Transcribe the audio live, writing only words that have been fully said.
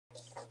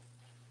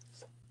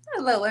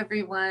Hello,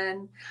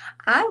 everyone.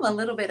 I'm a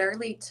little bit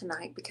early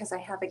tonight because I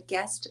have a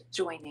guest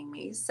joining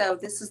me. So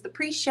this is the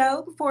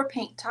pre-show before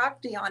Paint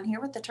Talk. Dionne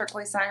here with the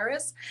Turquoise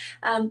Iris.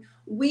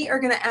 We are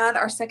going to add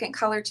our second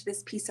color to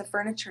this piece of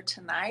furniture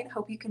tonight.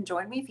 Hope you can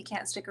join me. If you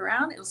can't stick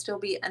around, it'll still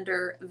be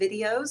under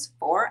videos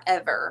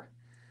forever.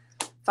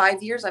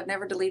 5 years, I've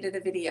never deleted a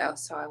video,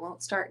 so I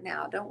won't start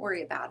now. Don't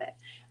worry about it.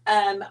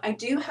 I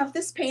do have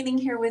this painting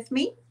here with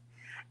me.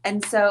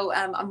 And so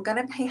I'm going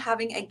to be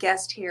having a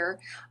guest here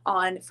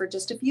on for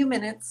just a few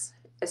minutes.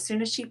 As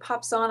soon as she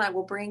pops on, I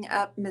will bring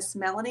up Miss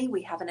Melanie.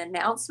 We have an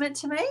announcement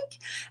to make.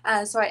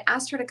 So I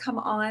asked her to come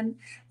on.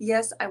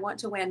 Yes, I want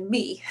to win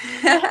me.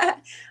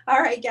 All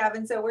right,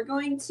 Gavin. So we're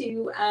going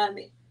to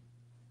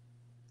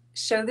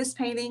show this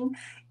painting.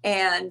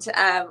 And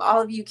all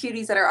of you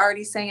cuties that are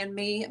already saying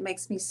me, it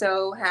makes me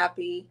so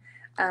happy.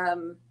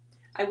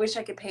 I wish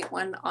I could paint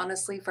one,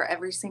 honestly, for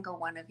every single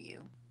one of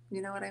you.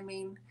 You know what I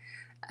mean?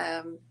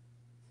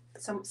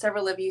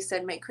 Several of you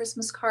said make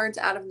Christmas cards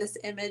out of this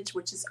image,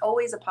 which is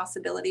always a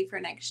possibility for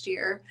next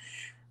year.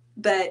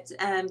 But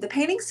the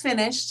painting's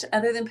finished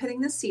other than putting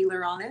the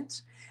sealer on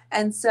it.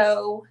 And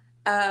so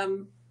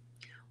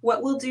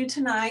what we'll do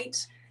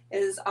tonight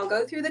is I'll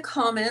go through the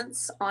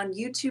comments on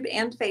YouTube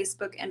and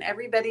Facebook, and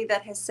everybody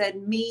that has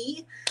said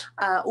me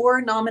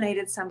or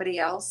nominated somebody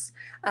else,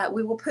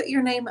 we will put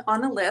your name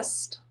on a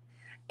list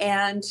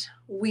and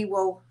we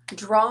will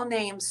draw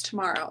names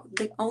tomorrow.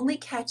 The only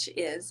catch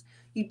is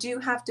you do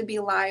have to be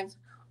live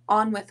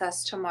on with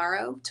us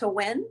tomorrow to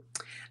win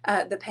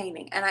the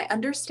painting. And I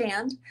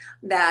understand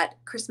that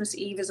Christmas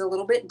Eve is a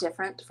little bit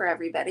different for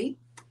everybody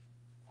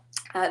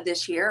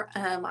this year.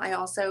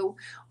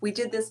 We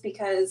did this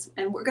because,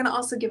 and we're going to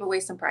also give away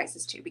some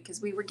prizes too,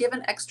 because we were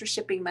given extra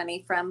shipping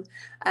money from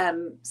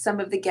some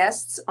of the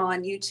guests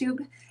on YouTube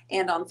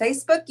and on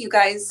Facebook. You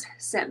guys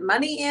sent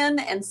money in,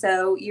 and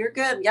so you're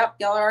good. Yep,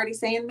 y'all are already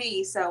saying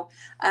me, so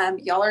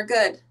y'all are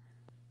good.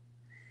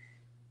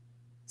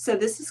 So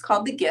this is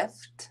called The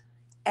Gift,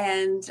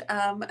 and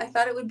I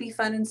thought it would be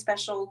fun and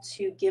special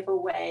to give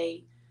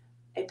away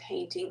a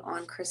painting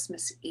on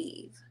Christmas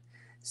Eve.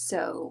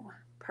 So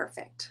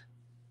perfect.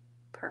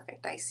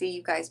 Perfect. I see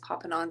you guys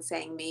popping on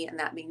saying me, and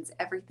that means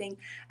everything.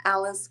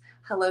 Alice,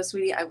 hello,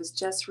 sweetie. I was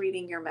just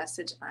reading your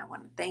message, and I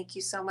want to thank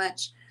you so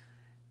much.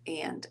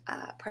 And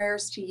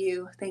prayers to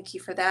you. Thank you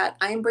for that.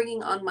 I am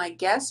bringing on my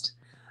guest,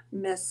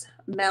 Miss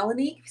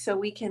Melanie, so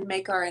we can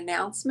make our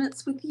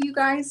announcements with you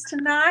guys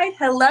tonight.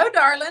 Hello,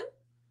 darling.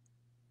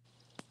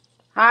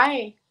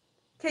 Hi.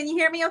 Can you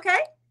hear me okay?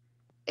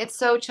 It's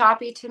so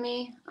choppy to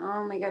me.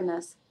 Oh my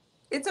goodness.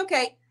 It's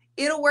okay.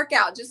 It'll work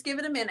out. Just give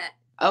it a minute.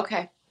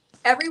 Okay.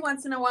 Every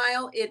once in a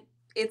while,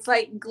 it's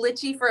like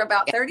glitchy for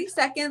about 30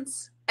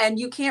 seconds, and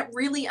you can't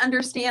really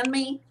understand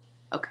me.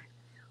 Okay.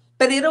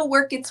 But it'll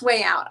work its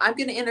way out. I'm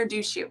going to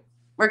introduce you.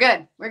 We're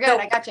good. We're good. So,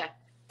 I gotcha.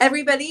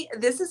 Everybody,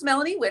 this is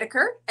Melanie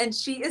Whitaker, and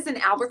she is in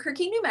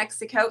Albuquerque, New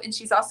Mexico, and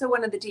she's also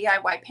one of the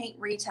DIY paint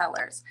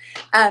retailers.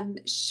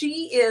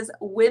 She is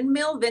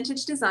Windmill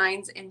Vintage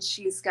Designs, and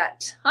she's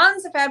got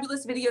tons of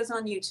fabulous videos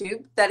on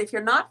YouTube that if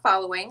you're not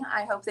following,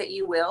 I hope that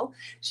you will.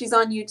 She's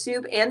on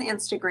YouTube and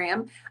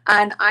Instagram,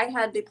 and I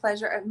had the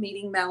pleasure of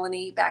meeting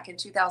Melanie back in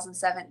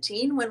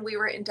 2017 when we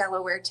were in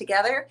Delaware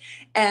together,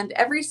 and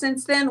ever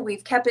since then,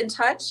 we've kept in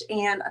touch,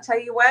 and I'll tell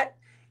you what,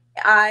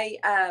 I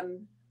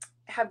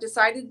have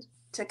decided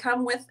to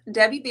come with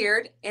Debbie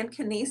Beard and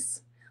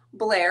Kenise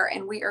Blair,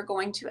 and we are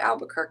going to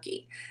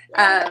Albuquerque.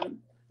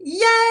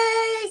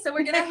 Yay! So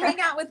we're going to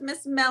hang out with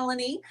Miss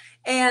Melanie.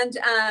 And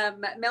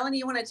Melanie,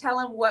 you want to tell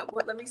them what,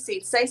 let me see,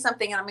 say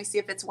something, and let me see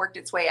if it's worked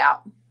its way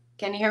out.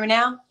 Can you hear me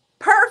now?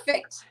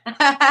 Perfect.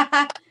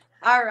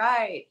 All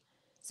right.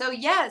 So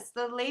yes,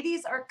 the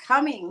ladies are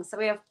coming. So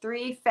we have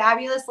 3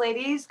 fabulous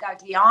ladies,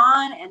 got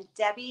Dionne and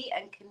Debbie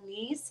and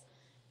Kenise,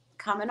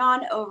 coming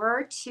on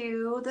over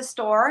to the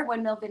store,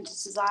 Windmill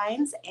Vintage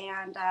Designs,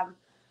 and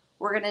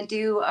we're going to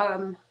do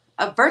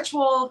a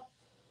virtual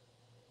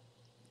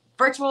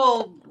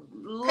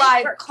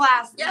live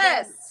class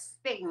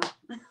thing.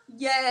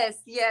 Yes.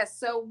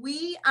 So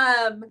we,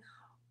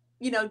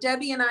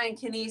 Debbie and I and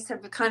Kenise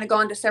have kind of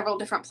gone to several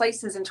different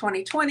places in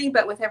 2020,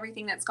 but with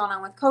everything that's gone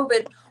on with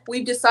COVID,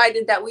 we've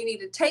decided that we need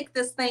to take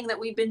this thing that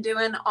we've been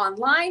doing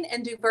online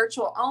and do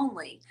virtual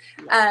only.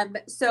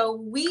 So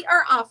we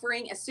are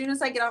offering, as soon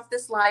as I get off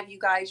this live, you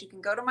guys, you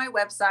can go to my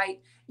website,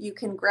 you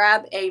can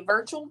grab a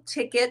virtual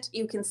ticket,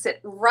 you can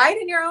sit right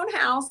in your own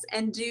house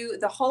and do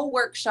the whole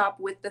workshop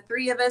with the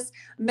 3 of us.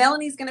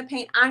 Melanie's going to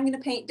paint, I'm going to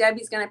paint,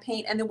 Debbie's going to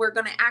paint, and then we're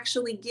going to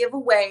actually give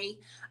away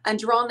and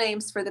draw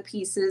names for the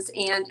pieces.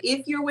 And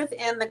if you're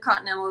within the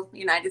continental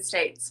United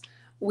States,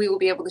 we will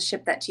be able to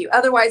ship that to you.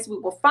 Otherwise, we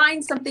will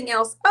find something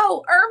else.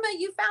 Oh, Irma,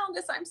 you found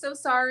us. I'm so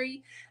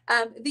sorry.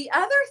 The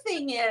other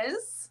thing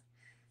is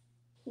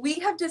we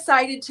have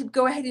decided to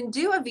go ahead and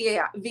do a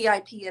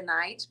VIP a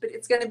night, but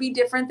it's going to be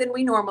different than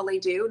we normally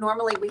do.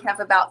 Normally, we have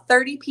about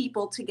 30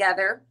 people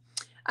together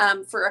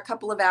for a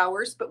couple of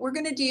hours, but we're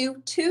going to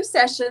do 2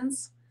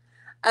 sessions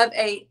of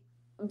a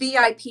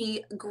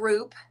VIP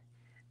group,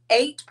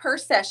 8 per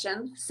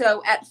session.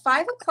 So at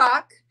 5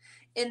 o'clock,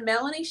 In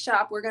Melanie's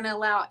shop, we're going to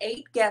allow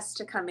 8 guests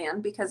to come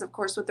in because, of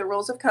course, with the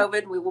rules of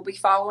COVID, we will be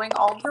following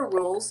all the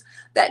rules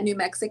that New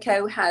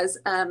Mexico has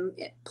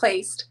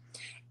placed.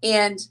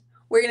 And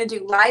we're going to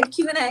do live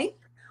Q&A.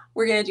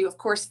 We're going to do, of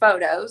course,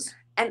 photos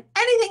and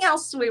anything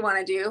else we want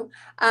to do.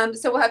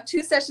 So we'll have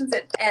 2 sessions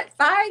at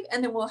 5,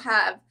 and then we'll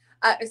have,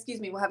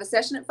 we'll have a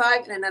session at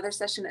 5 and another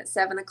session at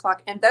 7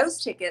 o'clock. And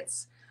those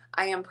tickets,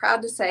 I am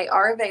proud to say,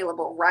 are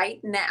available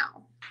right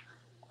now.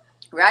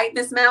 Right,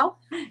 Miss Mel?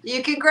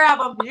 You can grab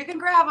them. You can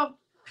grab them.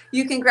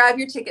 You can grab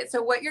your ticket.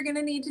 So what you're going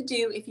to need to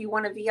do if you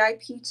want a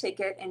VIP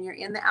ticket and you're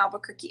in the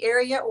Albuquerque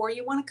area or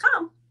you want to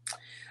come,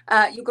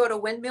 you go to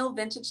Windmill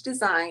Vintage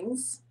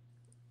Designs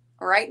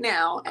right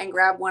now and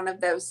grab one of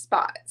those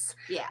spots.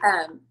 Yeah.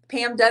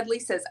 Pam Dudley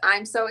says,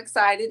 I'm so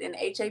excited, in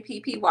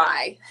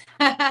HAPPY.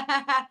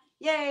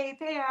 Yay,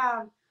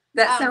 Pam.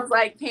 That sounds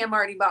like Pam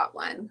already bought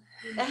one.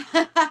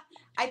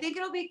 I think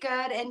it'll be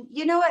good. And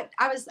you know what?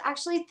 I was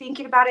actually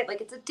thinking about it. Like,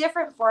 it's a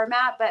different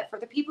format, but for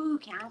the people who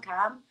can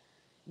come,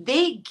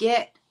 they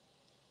get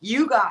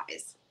you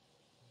guys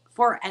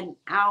for an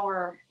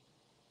hour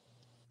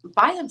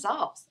by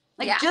themselves.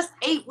 Like, just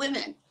 8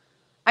 women.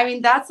 I mean,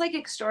 that's like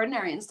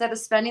extraordinary. Instead of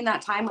spending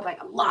that time with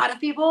like a lot of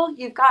people,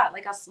 you've got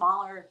like a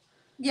smaller,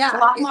 a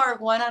lot more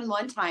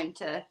one-on-one time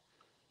to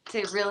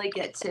really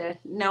get to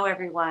know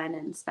everyone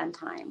and spend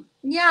time.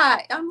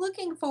 Yeah, I'm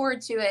looking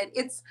forward to it.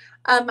 It's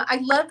I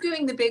love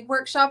doing the big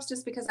workshops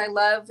just because I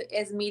love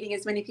meeting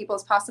as many people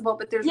as possible,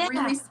 but there's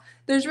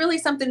really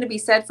something to be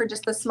said for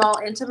just the small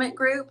intimate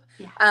group.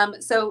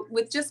 So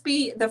with just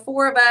the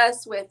 4 of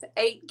us with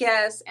 8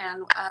 guests,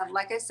 and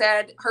like I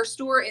said, her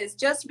store is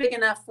just big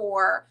enough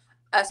for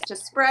us to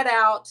spread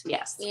out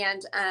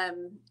and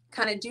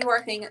kind of do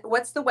our thing.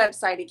 What's the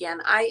website again?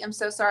 I am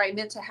so sorry. I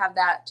meant to have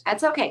that.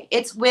 That's okay.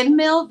 It's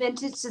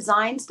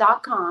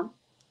windmillvintagedesigns.com.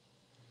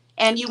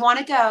 And you want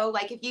to go,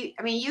 like,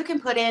 you can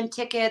put in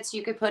tickets,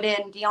 you could put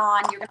in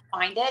Dionne, you're going to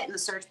find it in the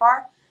search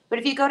bar. But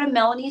if you go to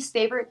Melanie's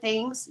Favorite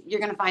Things, you're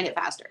going to find it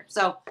faster.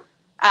 So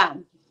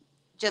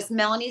just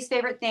Melanie's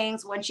Favorite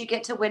Things. Once you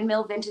get to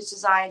Windmill Vintage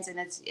Designs, and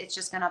it's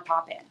just going to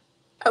pop in.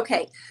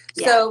 Okay.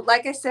 So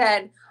like I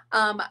said,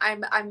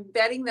 I'm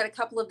betting that a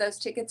couple of those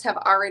tickets have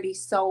already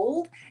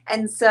sold.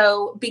 And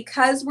so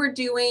because we're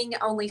doing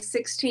only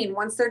 16,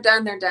 once they're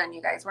done,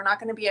 you guys. We're not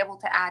going to be able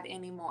to add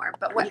any more.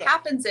 But what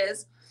happens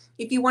is,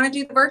 if you want to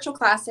do the virtual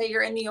class, say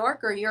you're in New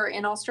York or you're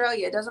in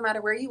Australia, it doesn't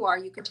matter where you are,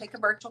 you can take a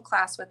virtual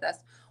class with us.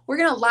 We're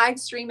going to live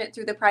stream it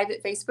through the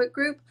private Facebook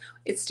group.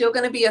 It's still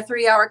going to be a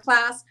 3-hour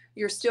class.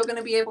 You're still going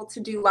to be able to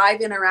do live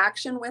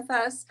interaction with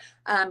us.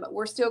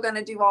 We're still going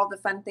to do all the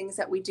fun things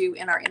that we do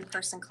in our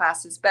in-person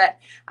classes. But,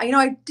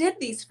 I did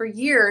these for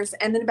years.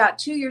 And then about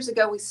 2 years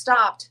ago, we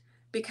stopped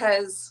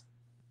because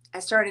I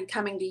started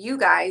coming to you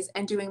guys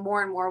and doing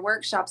more and more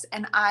workshops.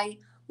 And I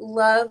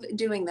love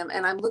doing them.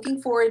 And I'm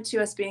looking forward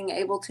to us being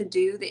able to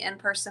do the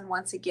in-person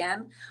once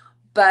again.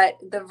 But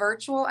the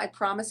virtual, I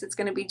promise it's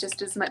going to be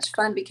just as much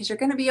fun because you're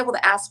going to be able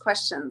to ask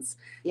questions.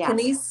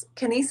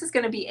 Kenise is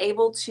going to be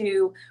able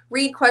to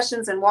read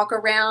questions and walk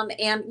around.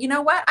 And you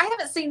know what? I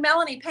haven't seen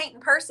Melanie paint in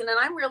person, and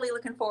I'm really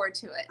looking forward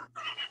to it.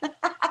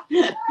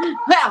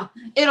 Well,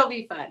 it'll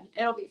be fun.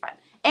 It'll be fun.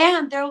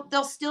 And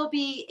they'll still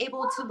be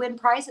able to win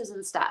prizes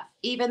and stuff,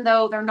 even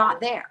though they're not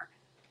there.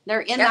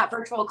 They're in that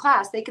virtual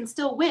class. They can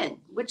still win,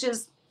 which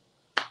is,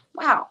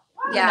 wow.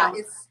 Yeah,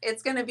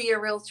 it's going to be a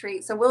real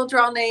treat. So we'll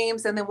draw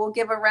names and then we'll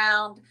give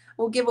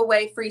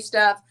away free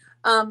stuff.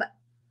 Am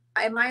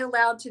I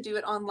allowed to do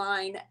it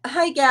online?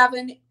 Hi,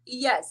 Gavin.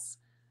 Yes.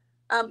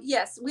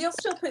 Yes, we'll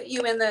still put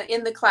you in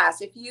the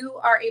class if you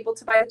are able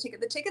to buy the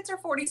ticket. The tickets are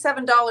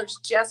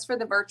 $47 just for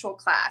the virtual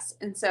class.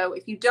 And so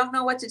if you don't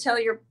know what to tell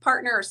your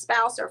partner or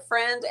spouse or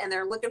friend and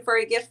they're looking for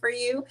a gift for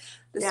you,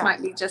 this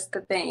might be just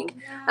the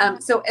thing.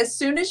 So as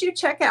soon as you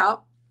check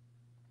out,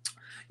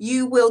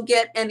 you will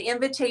get an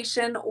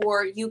invitation,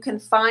 or you can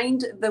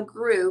find the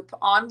group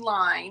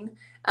online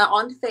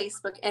on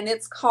Facebook, and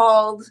it's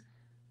called,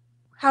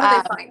 how do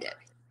they find it?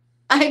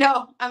 I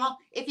know.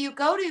 If you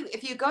go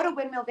to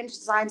Windmill Vintage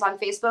Designs on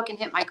Facebook and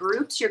hit my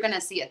groups, you're going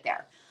to see it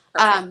there.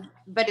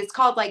 But it's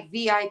called like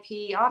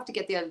VIP. I'll have to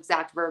get the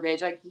exact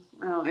verbiage.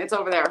 It's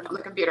over there on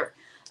the computer.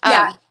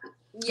 But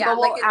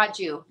we'll add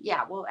you.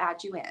 Yeah, we'll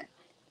add you in.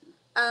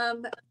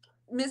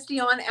 Miss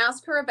Dionne,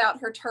 ask her about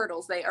her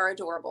turtles. They are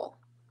adorable.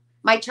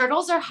 My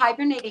turtles are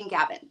hibernating,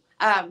 Gavin.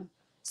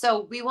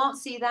 So we won't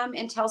see them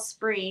until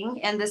spring.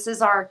 And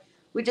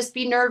we just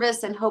be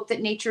nervous and hope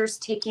that nature's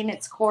taking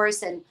its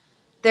course and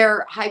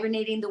they're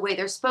hibernating the way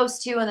they're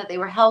supposed to, and that they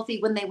were healthy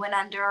when they went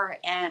under.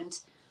 And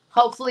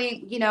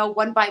hopefully,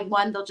 one by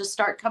one, they'll just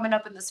start coming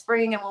up in the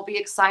spring and we'll be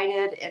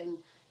excited. And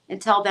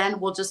until then,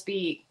 we'll just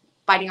be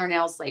biting our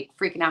nails, like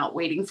freaking out,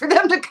 waiting for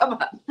them to come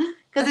up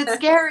because it's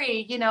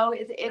scary.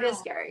 It is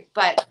scary,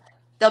 but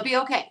they'll be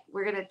okay.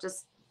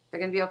 They're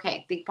going to be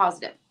okay. Think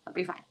positive. They'll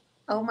be fine.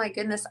 Oh my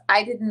goodness.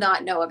 I did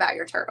not know about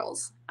your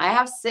turtles. I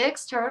have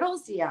 6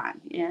 turtles, Dionne.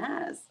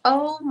 Yes.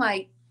 Oh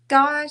my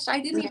gosh.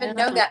 I didn't even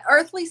know that.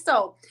 Earthly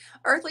Soul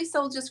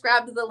just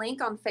grabbed the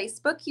link on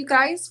Facebook, you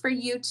guys, for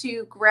you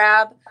to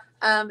grab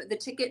The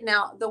ticket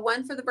now, the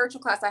one for the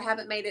virtual class, I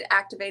haven't made it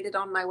activated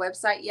on my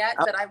website yet,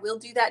 but I will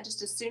do that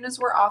just as soon as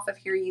we're off of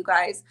here, you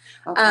guys.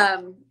 Okay.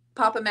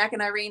 Papa Mac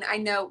and Irene, I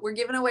know we're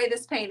giving away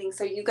this painting,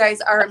 so you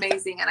guys are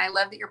amazing, and I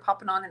love that you're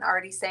popping on and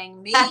already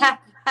saying me.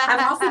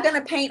 I'm also going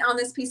to paint on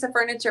this piece of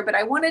furniture, but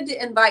I wanted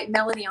to invite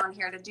Melanie on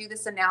here to do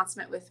this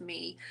announcement with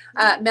me.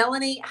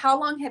 Melanie, how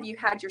long have you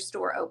had your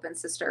store open,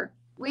 sister?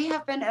 We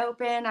have been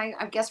open,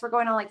 I guess we're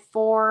going on like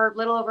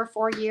little over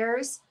 4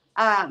 years.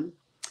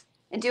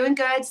 And doing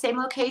good. Same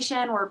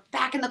location. We're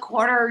back in the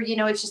corner. You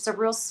know, it's just a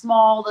real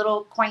small,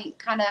 little quaint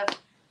kind of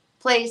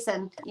place,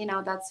 and you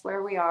know that's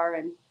where we are,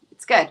 and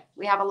it's good.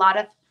 We have a lot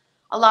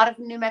of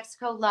New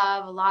Mexico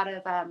love. A lot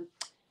of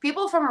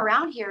people from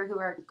around here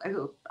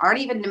who aren't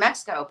even New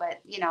Mexico,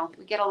 but you know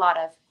we get a lot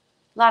of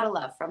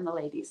love from the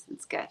ladies.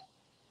 It's good.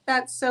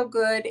 That's so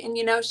good. And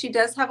you know, she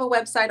does have a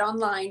website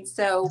online,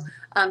 so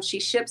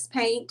she ships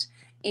paint.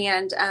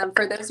 And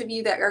for those of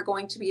you that are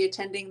going to be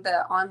attending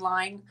the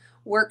online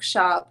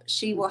workshop,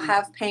 she will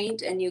have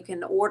paint, and you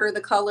can order the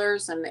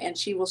colors, and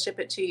she will ship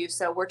it to you.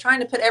 So we're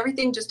trying to put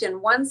everything just in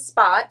one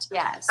spot.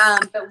 Yes.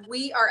 But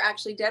we are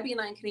actually, Debbie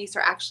and I and Kenise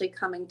are actually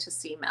coming to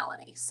see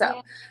Melanie.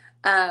 So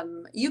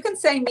you can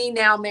say me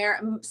now,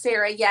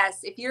 Sarah.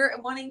 Yes, if you're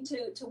wanting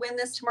to win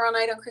this tomorrow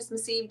night on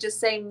Christmas Eve, just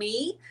say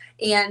me,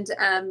 and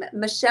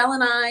Michelle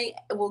and I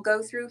will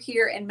go through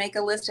here and make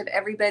a list of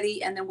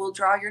everybody, and then we'll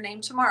draw your name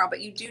tomorrow.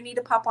 But you do need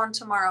to pop on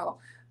tomorrow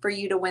for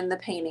you to win the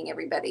painting,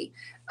 everybody.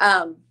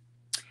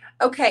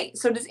 Okay,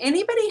 so does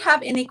anybody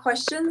have any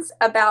questions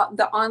about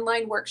the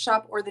online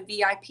workshop or the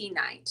VIP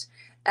night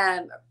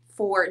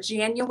for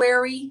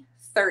January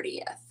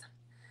 30th?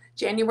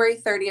 January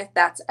 30th,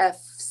 that's a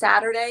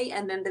Saturday,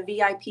 and then the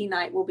VIP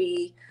night will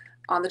be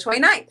on the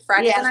 29th,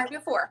 Friday the night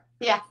before.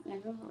 Yeah.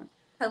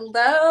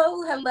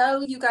 Hello,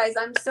 you guys.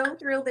 I'm so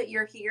thrilled that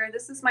you're here.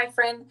 This is my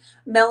friend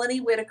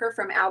Melanie Whitaker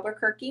from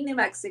Albuquerque, New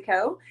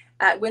Mexico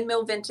at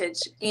Windmill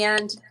Vintage.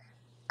 And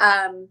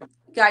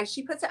guys,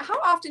 she puts out, how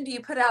often do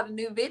you put out a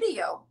new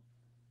video?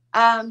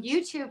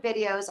 YouTube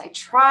videos, I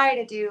try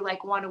to do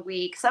like one a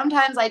week.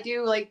 Sometimes I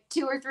do like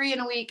 2 or 3 in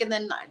a week, and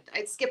then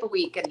I skip a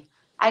week, and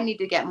I need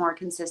to get more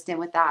consistent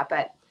with that.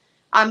 But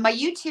my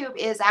YouTube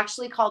is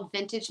actually called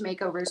Vintage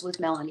Makeovers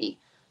with Melanie.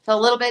 So a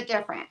little bit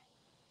different.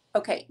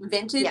 Okay,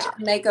 Vintage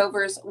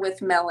Makeovers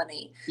with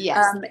Melanie.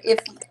 Yes. If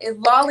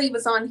Lolly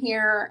was on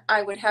here,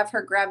 I would have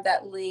her grab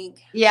that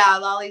link. Yeah,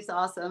 Lolly's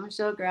awesome.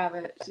 She'll grab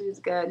it. She's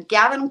good.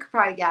 Gavin could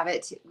probably grab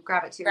it too.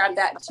 Grab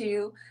that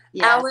too.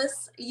 Yeah.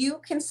 Alice, you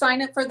can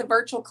sign up for the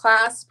virtual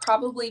class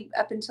probably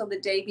up until the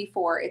day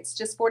before. It's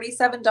just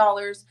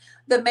 $47.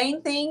 The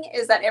main thing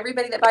is that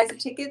everybody that buys the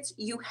tickets,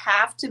 you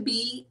have to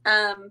be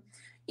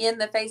in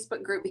the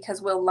Facebook group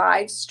because we'll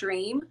live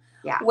stream.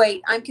 Yeah.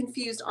 Wait, I'm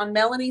confused. On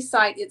Melanie's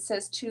site, it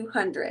says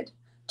 200.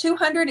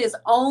 200 is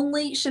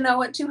only,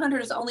 Shanoa,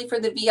 200 is only for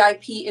the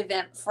VIP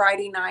event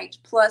Friday night,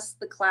 plus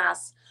the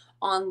class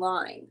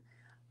online.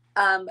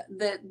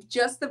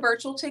 Just the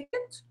virtual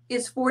ticket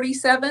is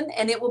 $47,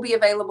 and it will be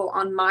available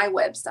on my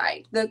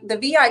website. The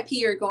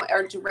VIP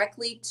are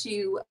directly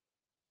to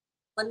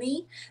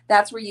Melanie.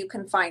 That's where you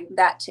can find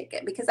that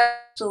ticket, because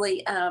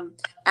actually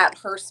at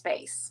her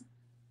space.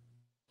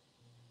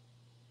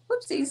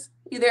 Whoopsies.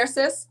 You there,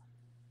 sis?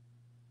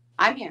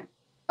 I'm here.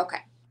 Okay.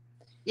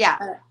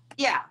 Yeah.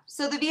 Yeah.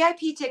 So the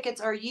VIP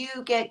tickets are, you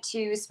get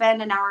to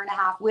spend an hour and a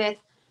half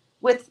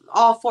with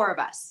all 4 of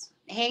us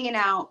hanging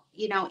out,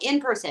 you know,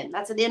 in person.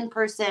 That's an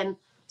in-person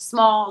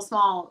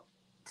small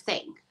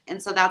thing.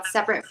 And so that's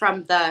separate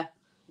from the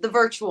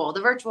virtual. The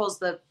virtual is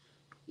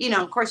you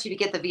know, of course you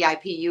get the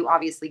VIP, you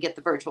obviously get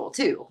the virtual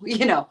too,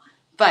 you know,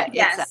 but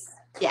yes.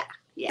 Yeah.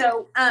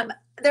 So,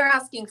 they're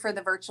asking for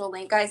the virtual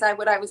link, guys.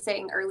 What I was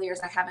saying earlier is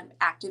I haven't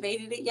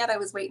activated it yet. I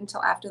was waiting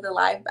until after the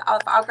live. But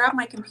I'll grab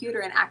my computer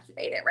and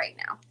activate it right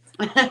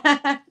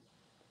now.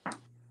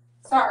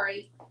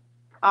 Sorry.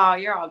 Oh,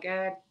 you're all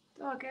good.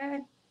 All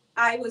good.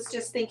 I was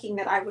just thinking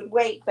that I would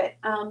wait, but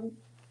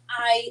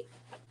I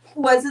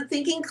wasn't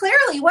thinking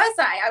clearly, was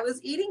I? I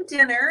was eating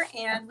dinner,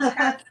 and we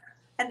had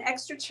an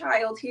extra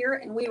child here,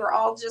 and we were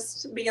all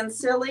just being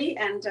silly,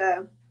 and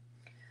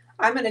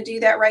I'm going to do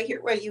that right here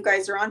while you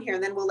guys are on here,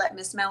 and then we'll let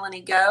Miss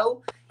Melanie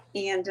go,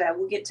 and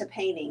we'll get to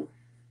painting.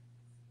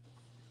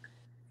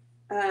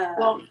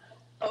 I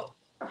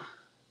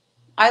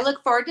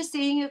look forward to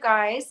seeing you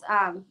guys.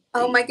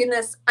 Oh my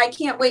goodness. I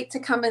can't wait to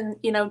come and,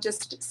 you know,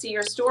 just see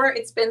your store.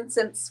 It's been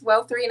since,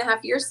 well,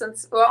 3.5 years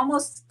since, well,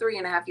 almost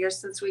 3.5 years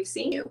since we've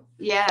seen you.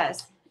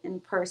 Yes.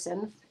 In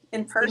person.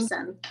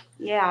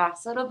 Yeah.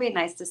 So it'll be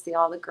nice to see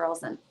all the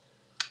girls, and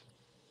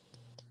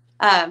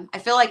I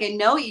feel like I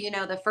know you, you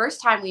know, the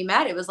first time we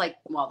met, it was like,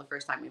 well, the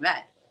first time we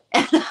met,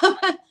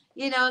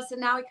 you know, so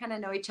now we kind of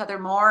know each other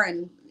more,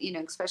 and, you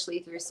know, especially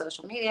through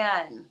social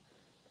media and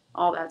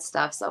all that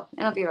stuff. So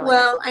it'll be really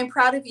well, nice. I'm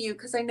proud of you,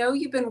 because I know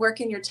you've been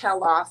working your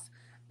tail off.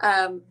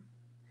 And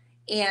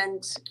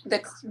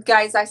the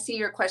guys, I see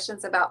your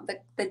questions about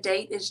the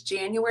date is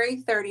January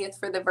 30th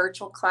for the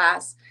virtual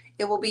class.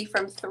 It will be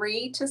from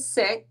 3 to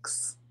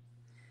 6.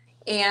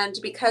 And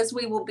because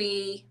we will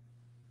be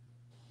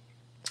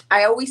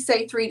I always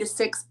say 3 to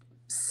 6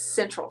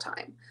 Central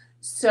Time.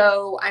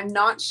 So I'm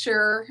not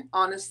sure,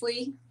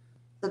 honestly.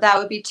 So that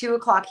would be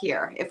 2:00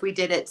 here if we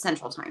did it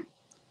Central Time.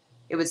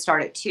 It would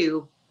start at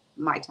 2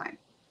 my time.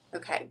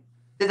 Okay.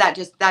 That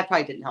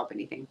probably didn't help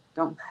anything.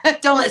 Don't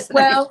listen.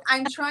 Well,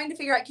 I'm trying to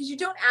figure out, because you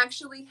don't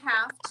actually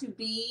have to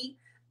be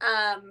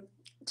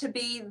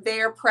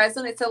there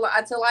present. It's a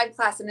live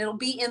class, and it'll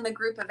be in the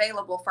group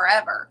available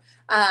forever.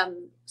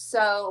 And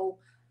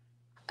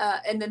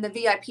then the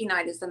VIP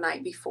night is the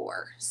night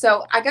before.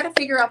 So I got to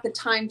figure out the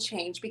time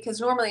change, because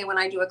normally when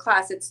I do a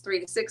class, it's 3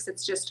 to 6.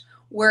 It's just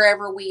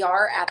wherever we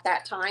are at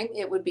that time,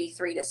 it would be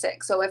 3 to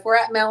 6. So if we're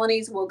at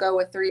Melanie's, we'll go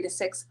with 3 to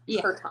 6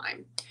 per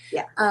time.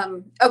 Yeah.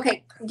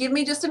 Okay. Give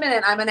me just a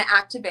minute. I'm going to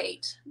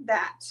activate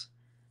that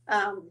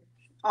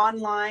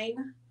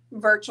online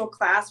virtual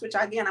class, which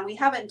again, we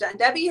haven't done.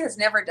 Debbie has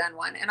never done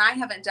one, and I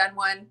haven't done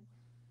one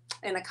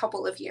in a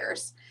couple of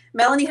years.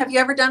 Melanie, have you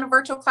ever done a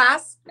virtual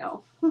class?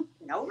 No.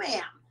 No,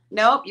 ma'am.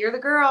 Nope. You're the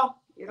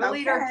girl. You're the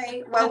leader.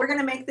 Well, we're going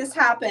to make this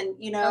happen.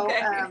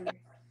 Okay.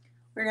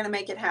 We're going to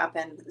make it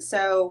happen.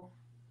 So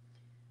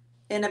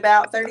in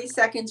about 30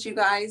 seconds, you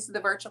guys, the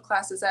virtual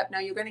class is up. Now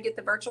you're going to get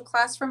the virtual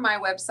class from my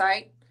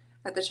website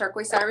at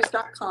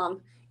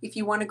theturquoiseiris.com. If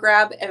you want to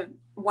grab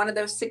one of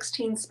those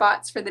 16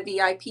 spots for the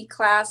VIP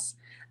class,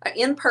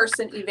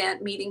 in-person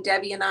event, meeting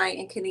Debbie and I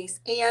and Kenise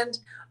and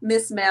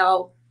Miss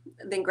Mel,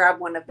 then grab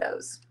one of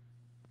those.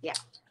 Yeah.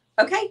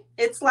 Okay.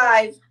 It's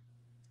live.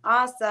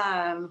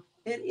 Awesome.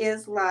 It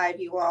is live,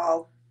 you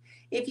all.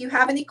 If you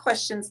have any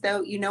questions,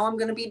 though, I'm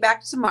going to be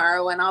back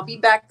tomorrow, and I'll be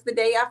back the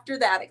day after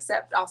that,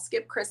 except I'll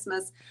skip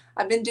Christmas.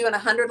 I've been doing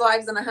 100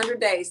 lives in 100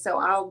 days, so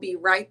I'll be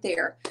right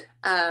there.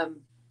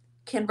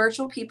 Can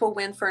virtual people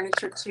win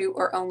furniture too,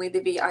 or only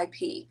the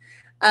VIP?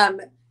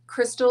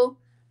 Crystal,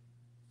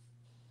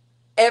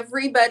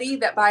 everybody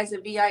that buys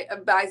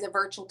a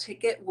virtual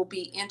ticket will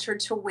be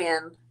entered to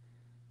win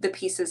the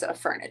pieces of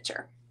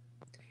furniture.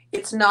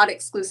 It's not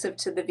exclusive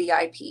to the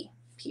VIP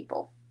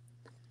people.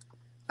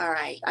 All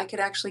right. I could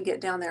actually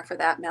get down there for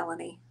that,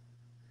 Melanie,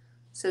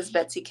 says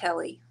Betsy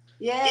Kelly.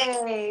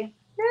 Yay.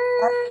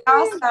 That's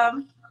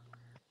awesome.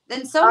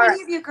 Then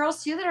many of you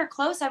girls too that are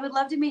close, I would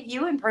love to meet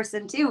you in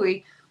person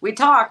too. We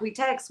talk, we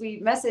text, we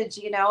message,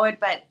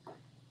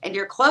 and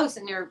you're close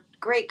and you're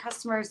great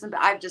customers. And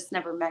I've just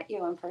never met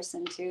you in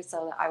person too.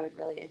 So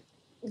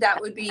that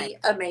would be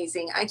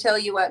amazing. I tell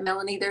you what,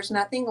 Melanie, there's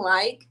nothing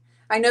like,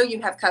 I know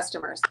you have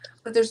customers,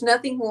 but there's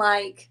nothing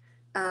like,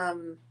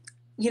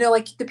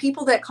 like the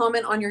people that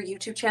comment on your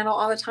YouTube channel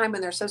all the time,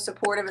 and they're so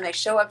supportive and they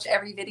show up to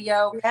every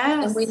video.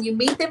 Yes. And when you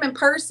meet them in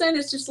person,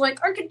 it's just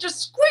like, I could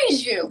just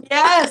squeeze you.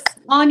 Yes.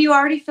 Well, and you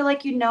already feel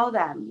like you know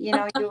them, you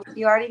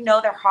already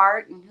know their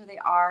heart and who they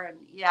are. And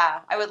yeah,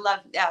 I would love,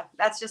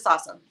 that's just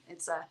awesome.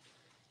 It's a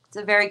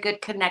very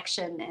good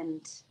connection,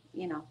 and,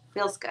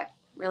 feels good.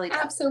 Really does.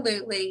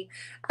 Absolutely.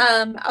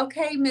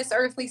 Okay, Miss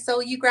Earthly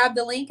Soul, you grabbed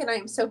the link, and I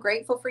am so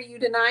grateful for you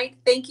tonight.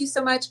 Thank you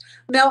so much.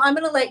 Mel, I'm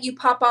going to let you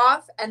pop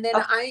off, and then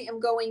I am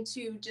going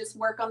to just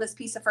work on this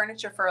piece of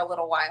furniture for a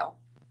little while.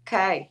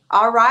 Okay.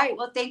 All right.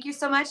 Well, thank you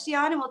so much,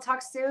 Dionne, and we'll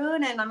talk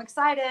soon, and I'm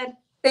excited.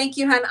 Thank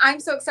you, hon. I'm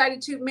so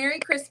excited too. Merry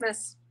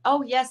Christmas.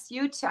 Oh, yes,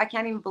 you too. I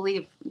can't even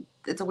believe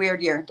it's a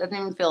weird year. Doesn't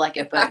even feel like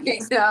it, but I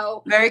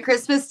know. Merry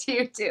Christmas to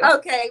you too.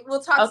 Okay.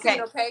 We'll talk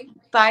soon, okay?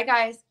 Bye,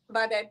 guys.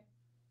 Bye, babe.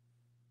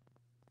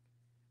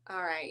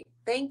 All right.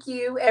 Thank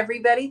you,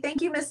 everybody.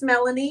 Thank you, Miss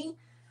Melanie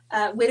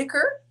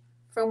Whitaker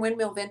from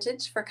Windmill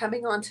Vintage, for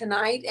coming on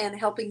tonight and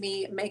helping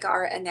me make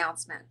our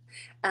announcement.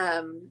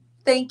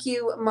 Thank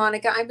you,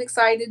 Monica. I'm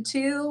excited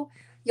too.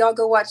 Y'all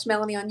go watch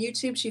Melanie on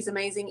YouTube. She's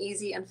amazing,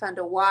 easy, and fun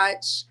to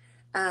watch.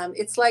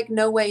 It's like,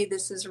 no way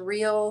this is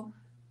real.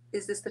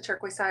 Is this the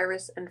Turquoise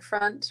Iris in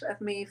front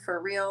of me for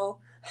real?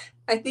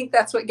 I think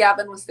that's what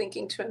Gavin was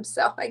thinking to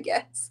himself, I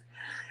guess.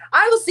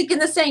 I was thinking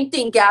the same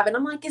thing, Gavin.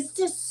 I'm like, is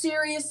this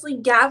seriously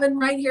Gavin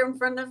right here in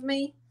front of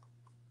me?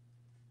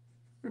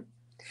 All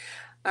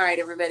right,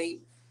 everybody.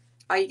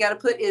 All you got to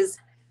put is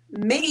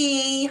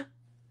me.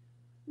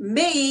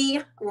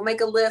 We'll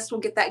make a list.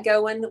 We'll get that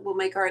going. We'll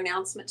make our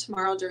announcement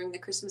tomorrow during the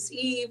Christmas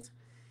Eve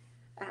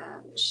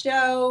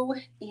show.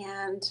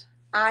 And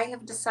I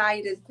have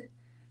decided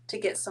to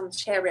get some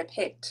cherry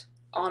picked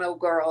on old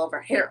girl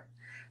over here.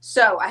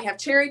 So I have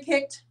cherry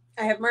picked.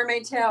 I have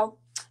mermaid tail.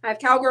 I have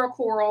cowgirl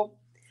coral.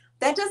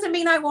 That doesn't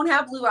mean I won't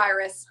have blue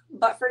iris,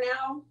 but for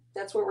now,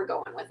 that's where we're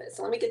going with it.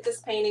 So let me get this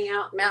painting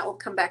out. Matt will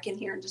come back in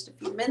here in just a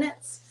few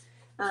minutes.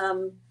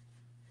 I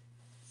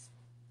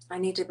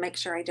need to make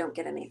sure I don't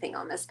get anything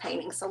on this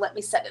painting. So let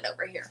me set it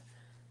over here.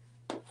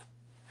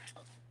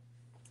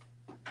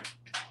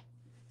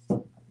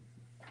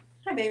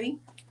 Hi, baby.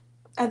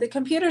 The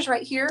computer's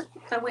right here.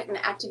 I went and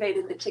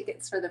activated the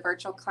tickets for the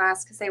virtual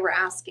class because they were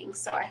asking,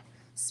 so I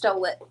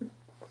stole it.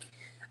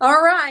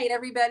 All right,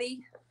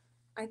 everybody.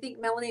 I think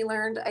Melanie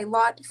learned a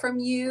lot from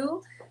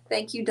you.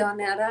 Thank you,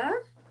 Donetta.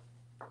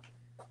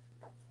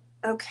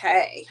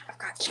 Okay, I've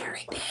got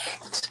cherry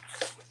picked.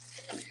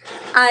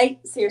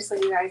 Seriously,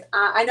 you guys,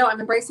 I know I'm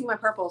embracing my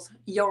purples.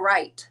 You're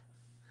right.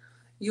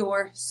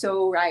 You're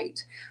so right.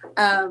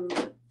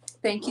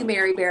 Thank you,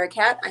 Mary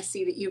Bearcat. I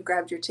see that you've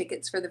grabbed your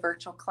tickets for the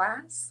virtual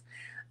class.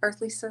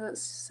 Earthly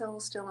Soul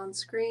still on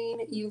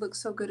screen. You look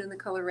so good in the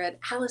color red.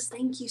 Alice,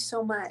 thank you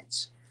so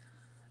much.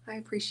 I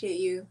appreciate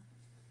you.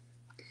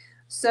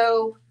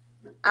 So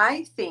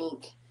I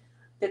think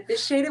that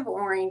this shade of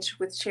orange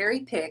with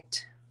Cherry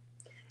Picked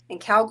and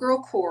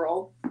Cowgirl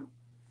Coral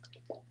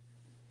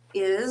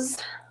is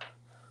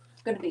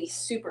going to be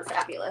super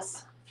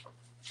fabulous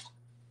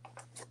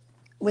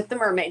with the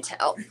mermaid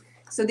tail.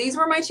 So these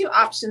were my two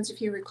options,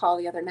 if you recall,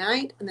 the other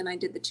night. And then I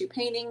did the two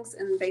paintings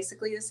in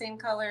basically the same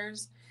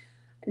colors.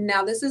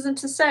 Now, this isn't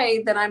to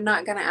say that I'm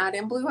not going to add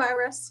in Blue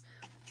Iris,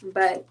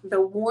 but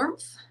the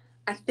warmth,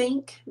 I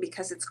think,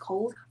 because it's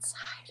cold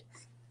outside,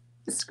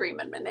 is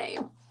screaming my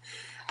name.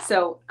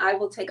 So I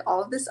will take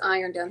all of this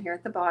iron down here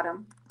at the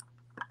bottom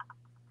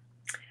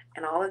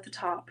and all at the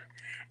top,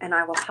 and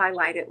I will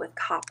highlight it with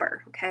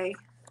copper, okay?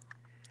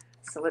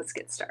 So let's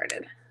get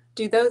started.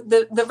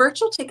 The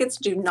virtual tickets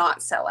do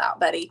not sell out,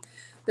 buddy.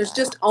 There's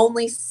just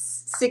only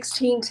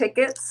 16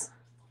 tickets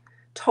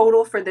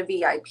total for the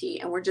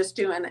VIP, and we're just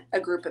doing a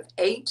group of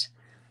 8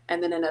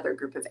 and then another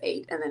group of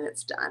 8, and then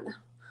it's done.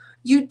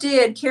 You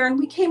did, Karen.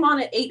 We came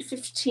on at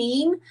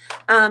 8:15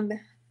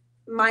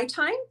 my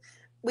time.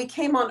 We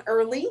came on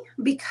early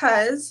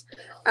because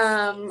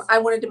I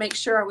wanted to make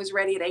sure I was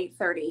ready at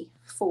 8:30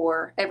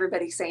 for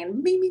everybody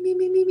saying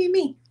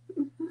me.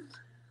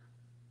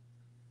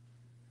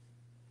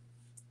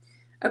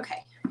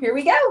 Okay, here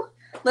we go.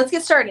 Let's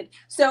get started.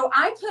 So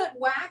I put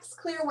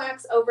clear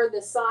wax over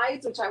the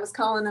sides, which I was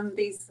calling them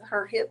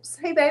her hips.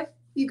 Hey, babe,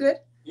 you good?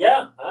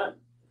 Yeah, I'm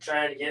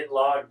trying to get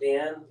logged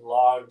in,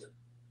 logged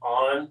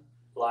on,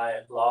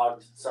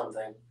 logged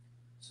something.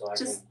 So I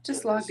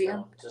just logged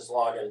in. Just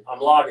logging. I'm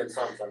logging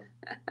something.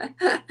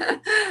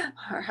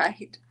 All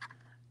right.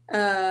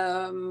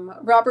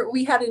 Robert,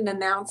 we had an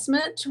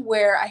announcement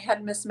where I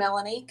had Miss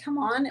Melanie come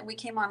on, and we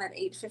came on at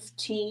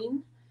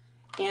 8:15.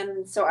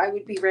 And so I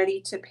would be ready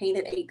to paint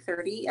at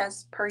 8:30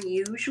 as per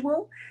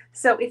usual.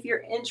 So if you're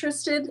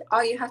interested,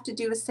 all you have to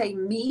do is say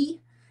me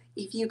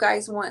if you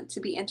guys want to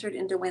be entered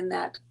in to win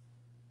that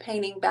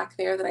painting back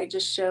there that I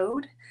just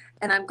showed.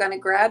 And I'm going to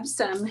grab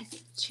some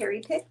Cherry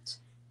Picked.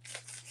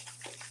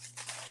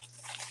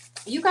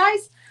 You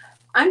guys,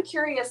 I'm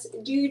curious,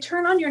 do you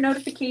turn on your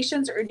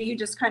notifications or do you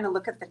just kind of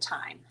look at the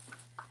time?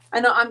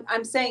 I know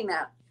I'm saying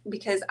that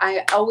because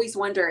I always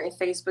wonder if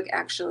Facebook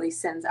actually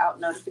sends out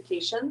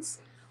notifications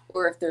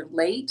or if they're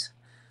late.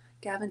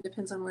 Gavin,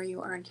 depends on where you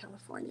are in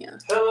California.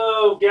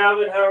 Hello,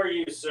 Gavin. How are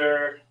you,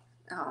 sir?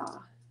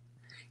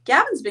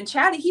 Gavin's been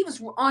chatty. He was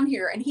on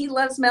here, and he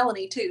loves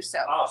Melanie, too. So.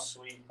 Oh,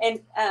 sweet.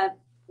 And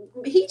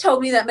he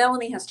told me that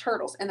Melanie has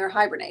turtles, and they're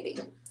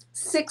hibernating.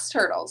 6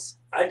 turtles.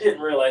 I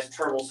didn't realize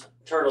turtles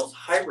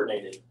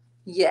hibernated.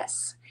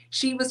 Yes.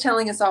 She was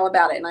telling us all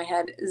about it, and I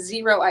had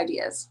 0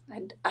 ideas.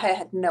 I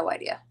had no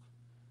idea.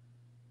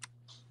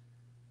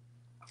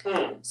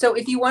 So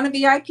if you want a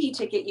VIP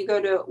ticket, you go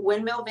to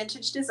Windmill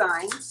Vintage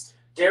Designs.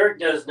 Derek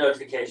does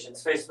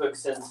notifications. Facebook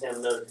sends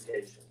him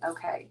notifications.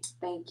 Okay,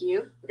 thank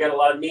you. We got a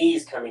lot of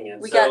me's coming in.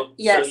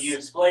 Yes. So you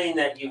explain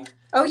that you.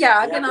 Oh yeah,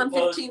 I've been on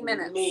 15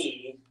 minutes.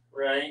 Me,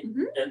 right?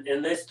 Mm-hmm.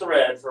 in this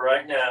thread for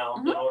right now,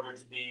 in order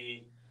to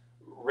be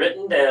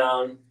written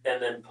down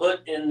and then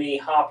put in the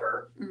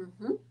hopper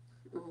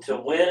to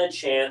win a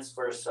chance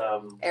for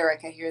some.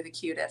 Erica, you're the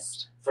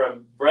cutest.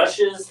 From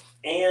brushes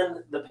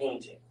and the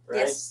painting, right?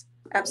 Yes.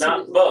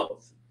 Absolutely. Not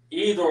both.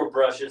 Either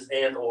brushes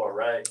and or,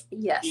 right?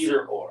 Yes.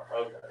 Either or.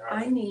 Okay.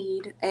 Right. I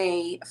need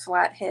a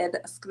flathead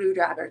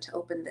screwdriver to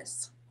open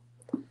this.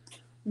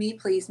 Me,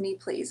 please, me,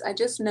 please. I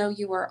just know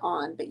you are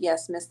on, but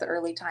yes, missed the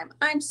early time.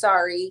 I'm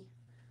sorry.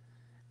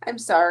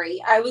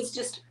 I was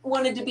just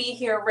wanted to be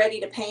here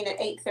ready to paint at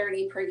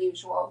 8:30 per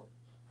usual.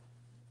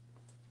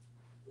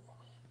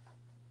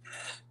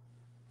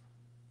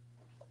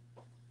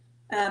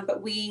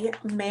 But we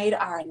made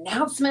our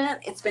announcement.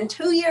 It's been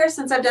 2 years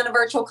since I've done a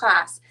virtual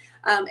class.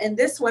 And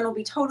this one will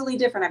be totally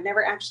different. I've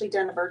never actually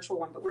done a virtual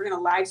one, but we're going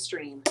to live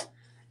stream.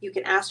 You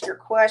can ask your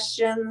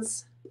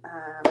questions.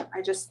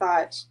 I just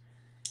thought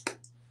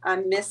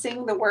I'm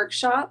missing the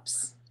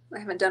workshops. I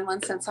haven't done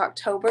one since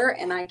October,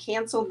 and I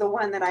canceled the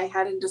one that I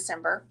had in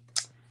December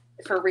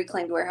for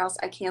Reclaimed Warehouse.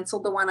 I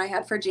canceled the one I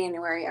had for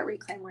January at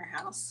Reclaimed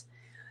Warehouse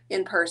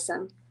in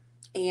person.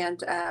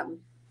 And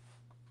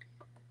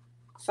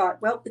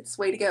thought, well, it's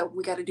the way to go.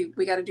 We got to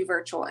do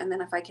virtual. And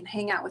then if I can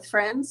hang out with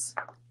friends,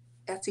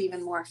 that's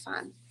even more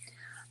fun.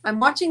 I'm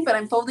watching, but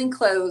I'm folding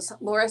clothes.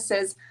 Laura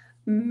says,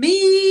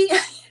 me.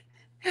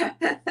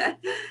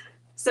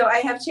 So I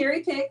have Cherry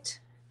Picked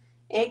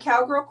and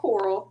Cowgirl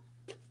Coral.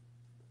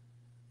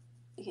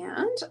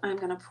 And I'm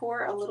going to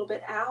pour a little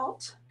bit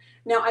out.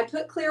 Now I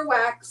put clear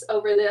wax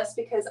over this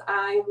because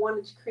I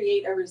wanted to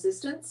create a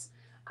resistance.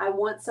 I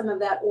want some of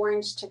that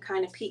orange to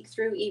kind of peek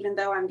through, even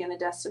though I'm going to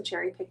dust some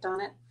Cherry Picked on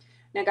it.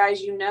 Now,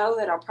 guys, you know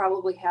that I'll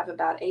probably have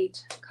about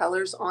 8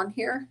 colors on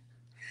here.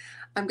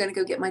 I'm going to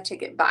go get my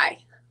ticket. Bye.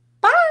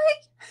 Bye.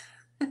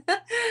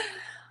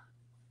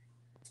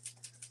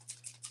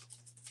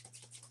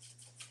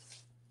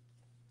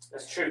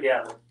 That's true,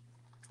 Gavin.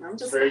 I'm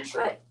just very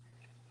true.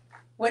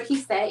 What'd he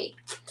say?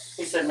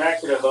 He said Mac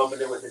could have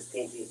opened it with his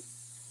pinky.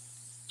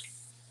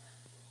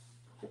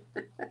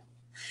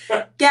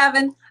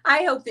 Gavin,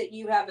 I hope that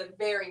you have a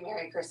very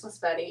Merry Christmas,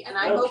 buddy. And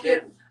I hope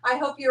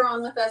you're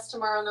on with us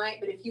tomorrow night.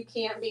 But if you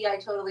can't be, I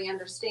totally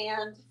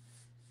understand.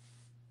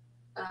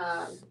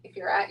 If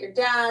you're at your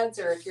dad's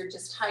or if you're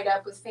just tied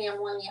up with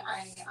family,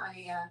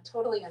 I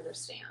totally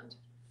understand.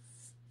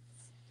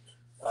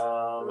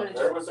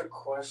 There was a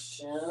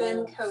question.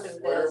 Thin coat of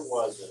this. Where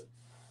was it?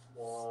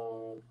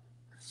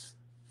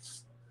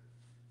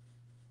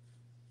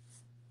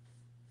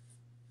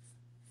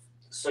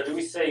 So do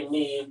we say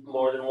me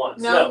more than once?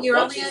 No, you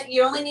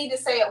only need to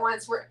say it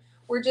once.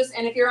 We're just,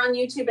 and if you're on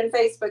YouTube and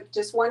Facebook,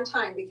 just one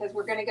time, because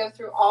we're going to go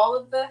through all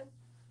of the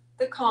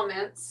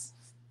comments.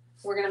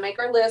 We're going to make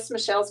our list.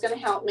 Michelle's going to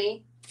help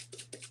me.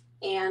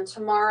 And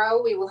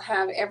tomorrow we will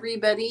have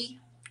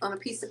everybody on a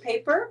piece of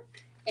paper.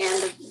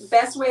 And the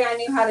best way I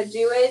knew how to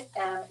do it,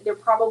 there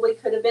probably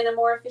could have been a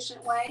more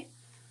efficient way.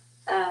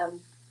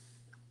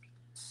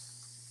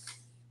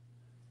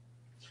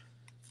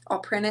 I'll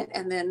print it,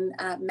 and then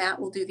Matt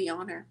will do the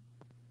honor.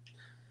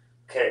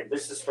 Okay,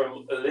 this is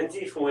from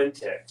Lindsay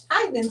Fuente.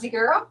 Hi, Lindsay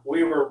girl.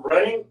 We were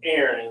running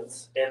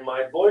errands, and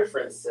my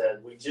boyfriend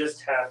said, we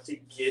just have to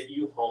get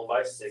you home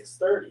by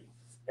 6:30.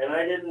 And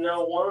I didn't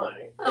know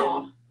why.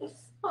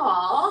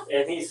 Aww.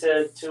 And he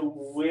said, to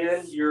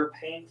win your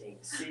painting.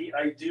 See,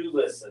 I do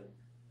listen.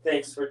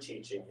 Thanks for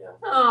teaching him.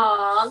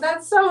 Aw,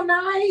 that's so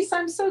nice.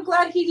 I'm so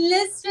glad he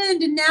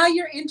listened, and now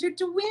you're entered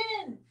to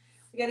win.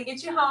 We got to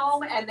get you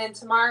home, and then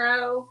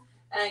tomorrow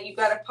you've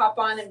got to pop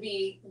on and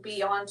be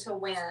on to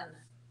win.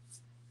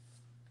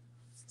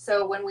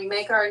 So when we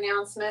make our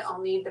announcement,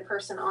 I'll need the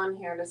person on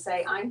here to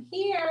say, I'm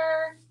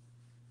here.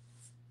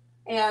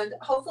 And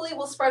hopefully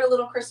we'll spread a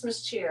little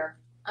Christmas cheer.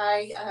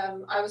 I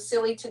was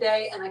silly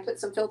today, and I put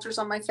some filters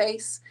on my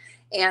face,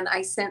 and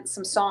I sent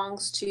some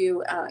songs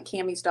to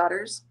Cammie's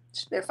daughters.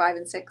 They're 5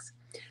 and 6.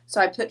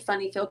 So I put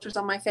funny filters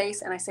on my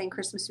face, and I sang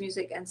Christmas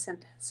music and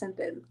sent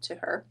them to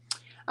her.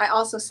 I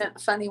also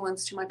sent funny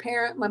ones to my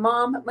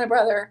mom, my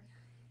brother,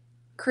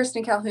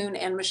 Kristen Calhoun,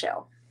 and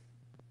Michelle.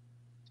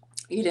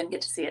 You didn't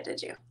get to see it,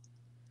 did you?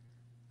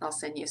 I'll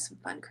send you some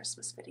fun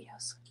Christmas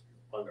videos.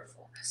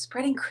 Wonderful.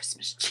 Spreading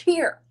Christmas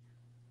cheer.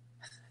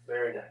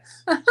 Very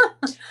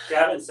nice.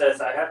 Gavin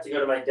says, I have to go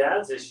to my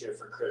dad's this year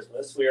for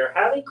Christmas. We are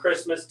having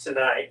Christmas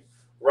tonight,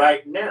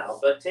 right now,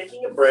 but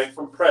taking a break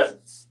from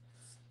presents.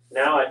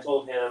 Now I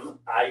told him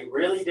I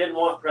really didn't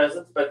want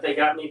presents, but they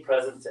got me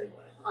presents anyway.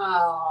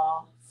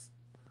 Oh.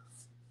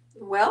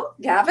 Well,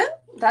 Gavin,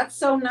 that's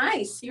so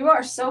nice. You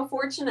are so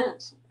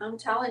fortunate. I'm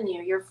telling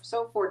you, you're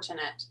so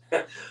fortunate.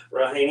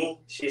 Rahini,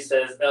 she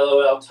says,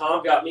 LOL,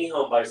 Tom got me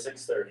home by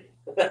 6:30.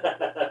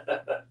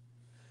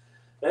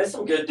 There's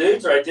some good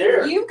dudes right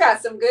there. You've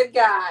got some good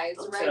guys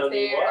I'm right telling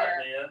there. you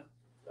what,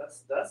 man.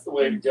 That's the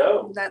way to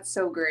go. That's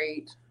so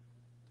great.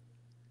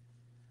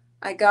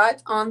 I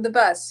got on the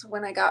bus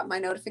when I got my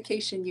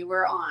notification you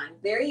were on.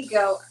 There you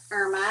go,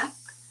 Irma.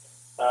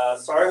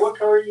 Sorry, what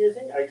color are you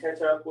using? I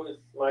catch up with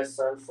my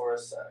son for a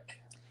sec.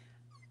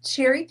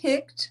 Cherry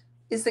picked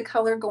is the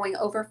color going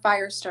over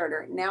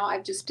Firestarter. Now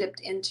I've just dipped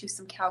into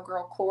some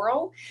Cowgirl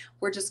Coral.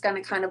 We're just going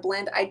to kind of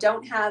blend. I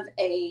don't have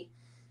a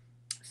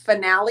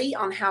finale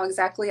on how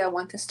exactly I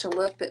want this to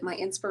look, but my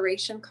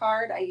inspiration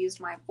card, I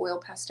used my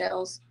oil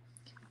pastels.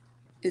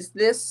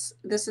 This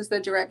is the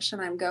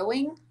direction I'm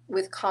going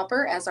with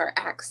copper as our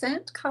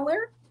accent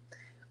color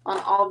on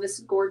all this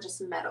gorgeous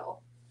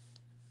metal.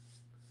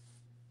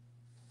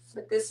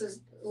 But this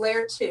is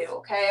layer 2,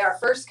 okay? Our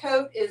first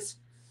coat is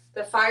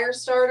the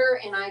Firestarter,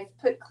 and I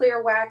put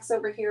clear wax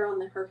over here on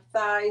her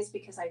thighs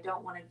because I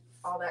don't want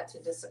all that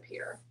to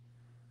disappear.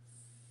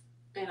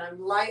 And I'm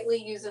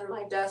lightly using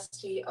my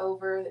Dusty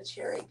over the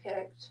cherry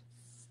picked.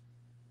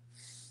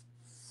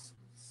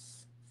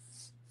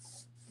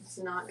 It's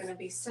not going to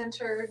be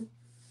centered.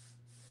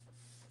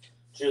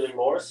 Julie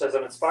Moore says,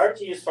 I'm inspired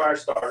to use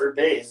Firestarter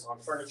base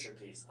on furniture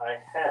piece. I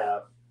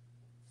have.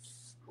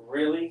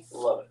 Really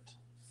love it.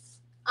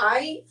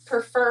 I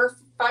prefer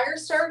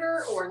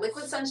Firestarter or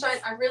Liquid Sunshine.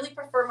 I really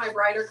prefer my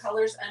brighter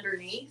colors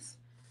underneath.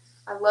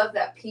 I love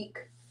that peak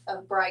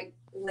of bright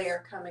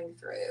layer coming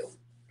through.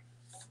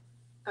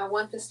 I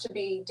want this to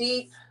be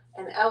deep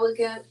and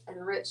elegant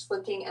and rich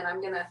looking, and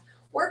I'm going to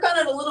work on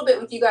it a little bit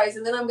with you guys,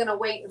 and then I'm going to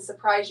wait and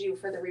surprise you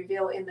for the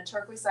reveal in the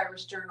Turquoise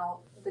Iris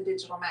Journal, the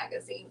digital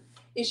magazine.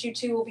 Issue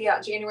 2 will be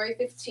out January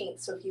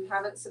 15th, so if you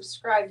haven't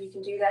subscribed, you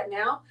can do that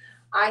now.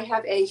 I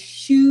have a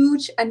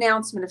huge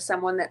announcement of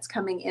someone that's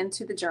coming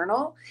into the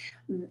journal,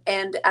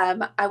 and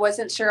I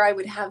wasn't sure I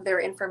would have their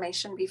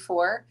information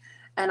before,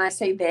 and I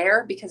say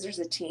there because there's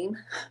a team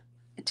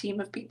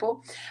of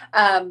people,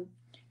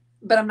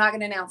 but I'm not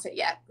going to announce it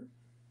yet,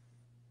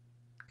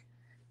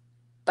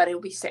 but it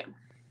will be soon.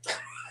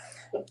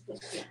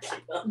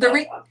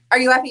 Are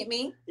you laughing at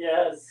me?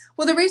 Yes.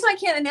 Well, the reason I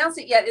can't announce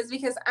it yet is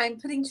because I'm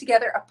putting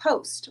together a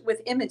post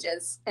with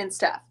images and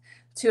stuff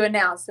to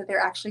announce that they're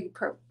actually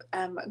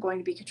going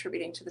to be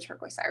contributing to the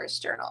Turquoise Iris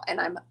Journal, and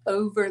I'm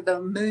over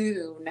the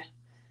moon.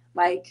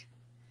 Like,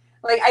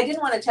 Like, I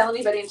didn't want to tell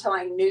anybody until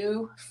I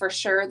knew for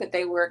sure that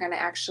they were going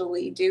to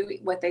actually do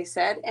what they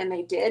said, and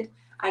they did.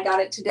 I got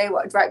it today,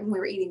 right when we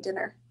were eating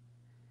dinner.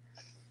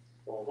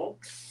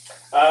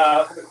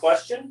 I have a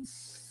question.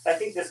 I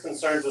think this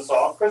concerns us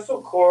all.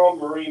 Crystal Coral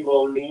Marie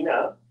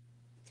Molina.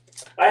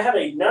 I have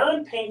a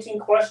non-painting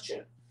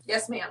question.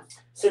 Yes, ma'am.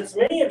 Since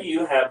many of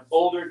you have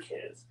older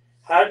kids,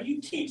 how do you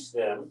teach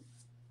them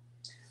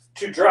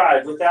to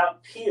drive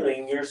without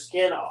peeling your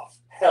skin off?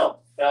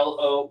 Help.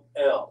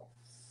 LOL.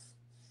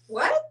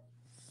 What?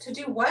 To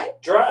do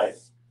what? Drive.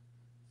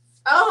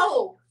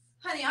 Oh,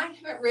 honey, I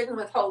haven't ridden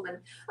with Holden.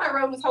 I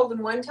rode with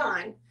Holden one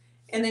time.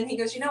 And then he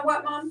goes, you know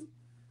what, Mom?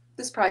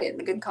 This probably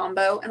isn't a good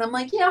combo. And I'm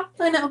like, yeah,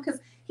 I know, because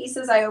he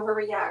says I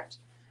overreact.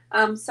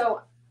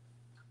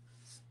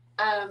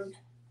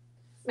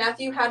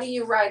 Matthew, how do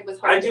you ride with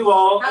Holden? I do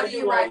all. How do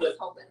you ride with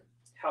Holden?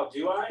 How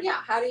do I?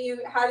 Yeah, how do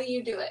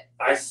you do it?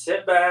 I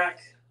sit back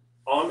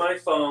on my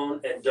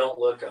phone and don't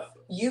look up.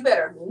 You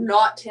better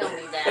not tell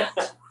me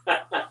that.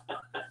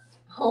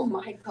 Oh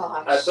my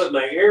gosh. I put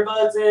my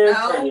earbuds in,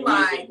 Oh turn the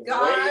my music way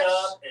gosh.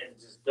 up, and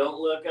just don't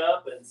look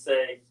up and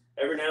say,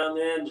 every now and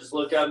then, just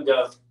look up and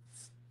go,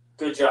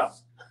 good job.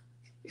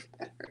 You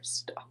better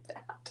stop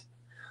that.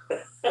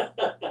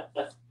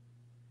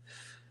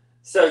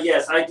 So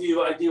yes, I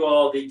do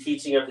all the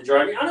teaching of the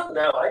driving. I don't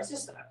know.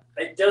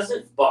 It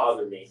doesn't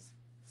bother me.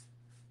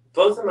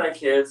 Both of my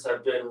kids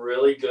have been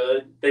really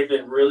good. They've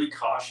been really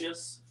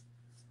cautious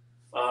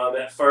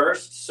at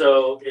first,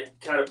 so it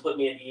kind of put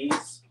me at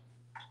ease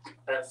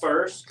at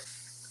first.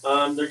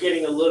 They're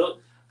getting a little.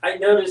 I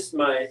noticed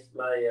my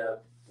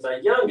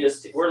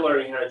youngest. We're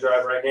learning how to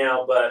drive right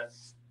now, but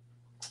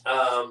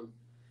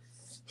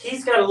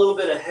he's got a little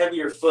bit of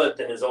heavier foot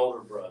than his older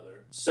brother.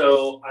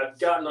 So I've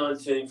gotten on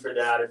to him for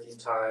that a few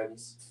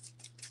times.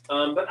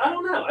 But I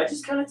don't know. I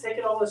just kind of take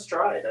it all in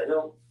stride. I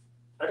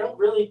don't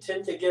really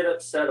tend to get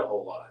upset a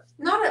whole lot.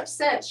 Not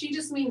upset. She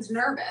just means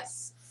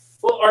nervous.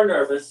 Well, or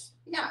nervous.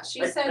 Yeah,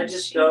 she said. I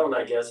just don't.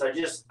 I guess. I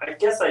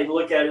guess I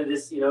look at it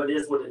as, it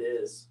is what it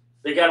is.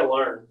 They got to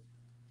learn,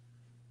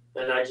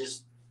 and they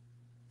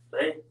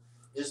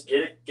just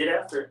get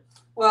after it.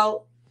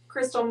 Well,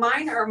 Crystal,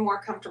 mine are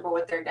more comfortable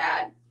with their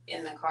dad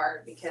in the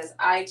car because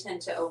I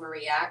tend to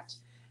overreact,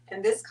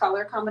 and this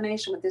color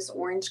combination with this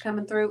orange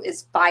coming through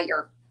is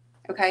fire.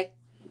 Okay.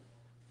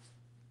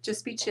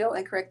 Just be chill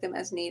and correct them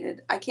as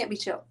needed. I can't be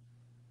chill.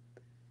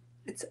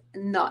 It's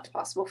not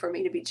possible for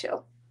me to be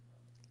chill.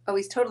 Oh,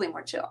 he's totally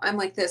more chill. I'm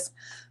like this.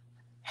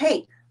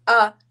 Hey,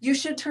 you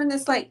should turn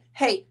this lane.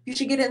 Hey, you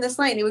should get in this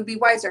lane. It would be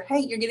wiser. Hey,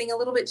 you're getting a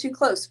little bit too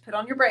close. Put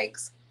on your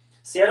brakes.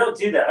 See, I don't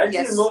do that. I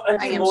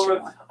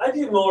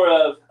do more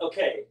of,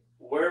 okay,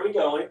 where are we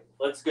going?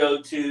 Let's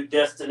go to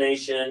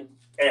destination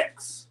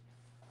X.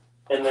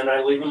 And then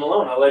I leave him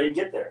alone. I let him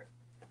get there.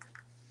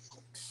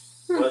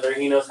 Whether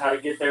he knows how to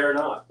get there or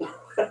not.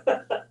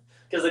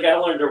 Because they got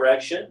to learn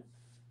direction,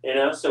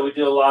 so we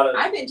do a lot of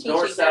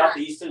north, south,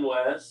 east, and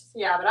west.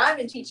 Yeah, but I've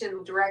been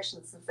teaching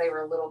directions since they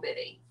were a little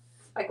bitty.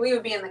 Like, we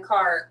would be in the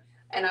car,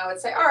 and I would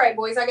say, all right,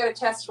 boys, I got a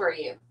test for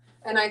you.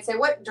 And I'd say,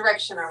 what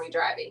direction are we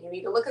driving? You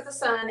need to look at the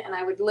sun, and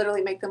I would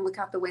literally make them look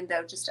out the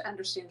window just to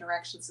understand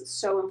directions. It's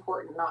so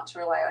important not to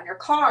rely on your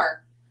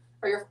car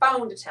or your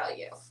phone to tell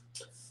you.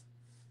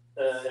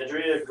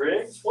 Andrea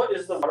Griggs, what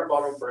is the water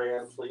bottle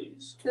brand,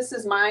 please? This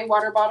is my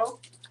water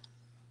bottle.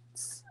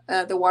 It's,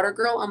 the Water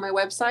Girl on my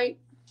website.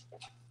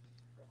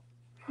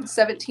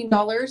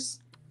 $17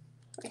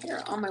 right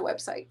here on my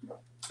website.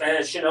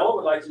 And Chanel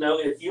would like to know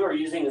if you are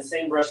using the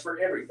same brush for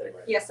everything,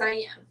 right? Yes, I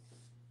am.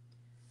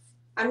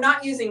 I'm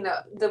not using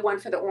the one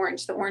for the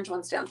orange. The orange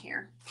one's down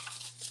here.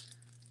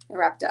 They're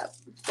wrapped up.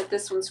 But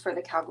this one's for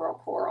the Cowgirl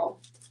Coral.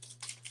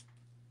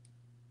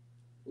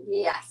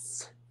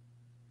 Yes.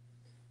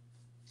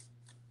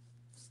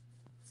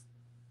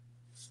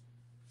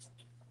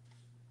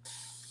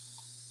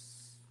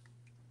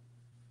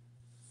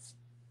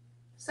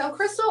 So,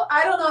 Crystal,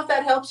 I don't know if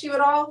that helps you at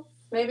all.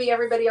 Maybe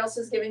everybody else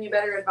is giving you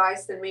better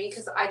advice than me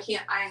because I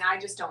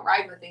just don't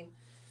ride with him.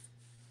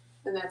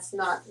 And that's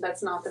not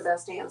the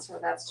best answer.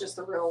 That's just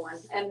the real one.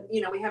 And,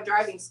 we have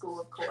driving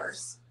school, of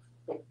course.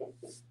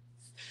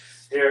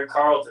 Dear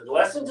Carlton,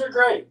 lessons are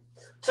great.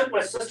 Took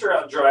my sister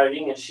out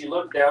driving and she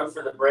looked down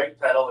for the brake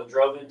pedal and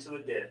drove into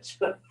a ditch.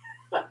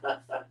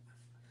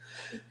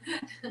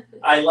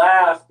 I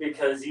laughed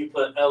because you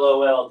put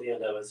LOL at the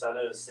end of it, so I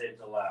know it's safe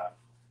to laugh.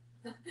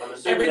 I'm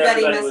assuming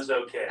everybody was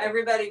okay.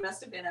 Everybody must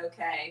have been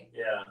okay.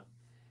 Yeah.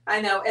 I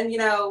know. And,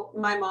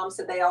 my mom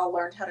said they all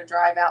learned how to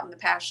drive out in the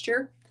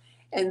pasture.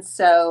 And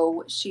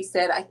so she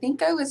said, I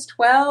think I was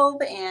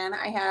 12 and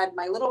I had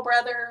my little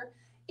brother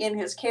in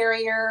his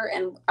carrier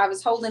and I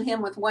was holding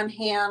him with one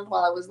hand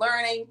while I was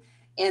learning.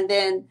 And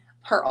then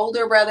her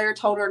older brother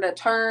told her to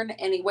turn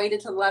and he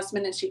waited till the last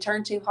minute. She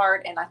turned too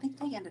hard. And I think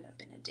they ended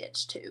up in a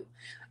ditch too.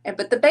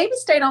 But the baby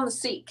stayed on the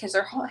seat because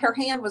her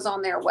hand was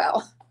on there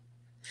well.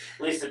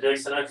 Lisa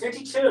Dixon, I'm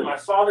 52 and my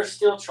father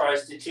still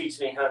tries to teach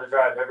me how to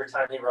drive every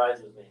time he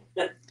rides with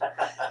me.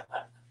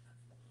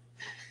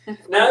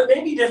 Now, it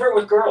may be different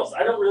with girls.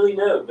 I don't really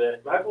know,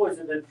 but my boys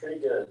have been pretty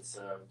good.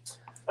 So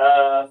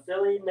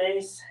Philly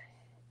Mace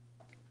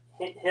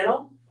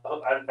Hinnell.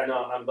 Oh, I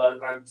know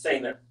I'm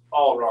saying that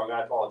all wrong.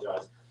 I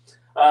apologize.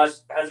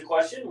 Has a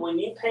question. When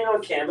you paint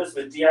on canvas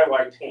with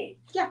DIY paint,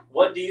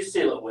 what do you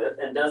seal it with,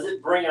 and does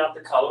it bring out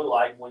the color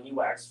like when you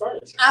wax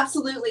furniture?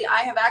 Absolutely. I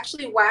have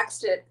actually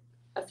waxed it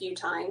a few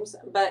times,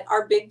 but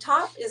our Big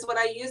Top is what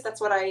I use. That's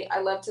what I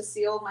love to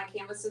seal my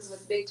canvases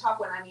with Big Top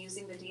when I'm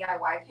using the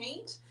DIY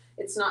paint.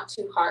 It's not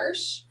too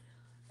harsh,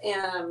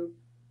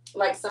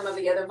 like some of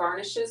the other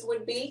varnishes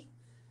would be.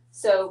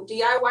 So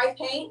DIY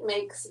paint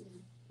makes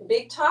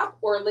Big Top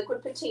or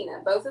liquid patina.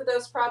 Both of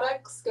those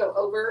products go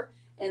over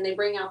and they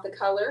bring out the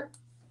color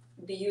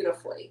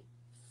beautifully.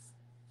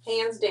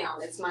 Hands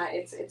down,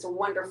 it's a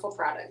wonderful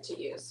product to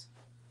use.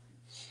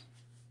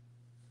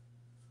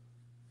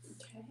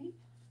 Okay.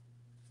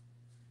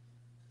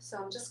 So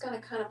I'm just going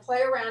to kind of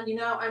play around. You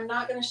know, I'm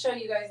not going to show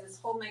you guys this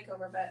whole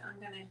makeover, but I'm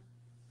going to.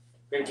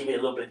 We're going to give you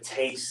a little bit of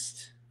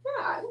taste.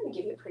 Yeah, I'm going to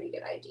give you a pretty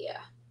good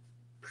idea.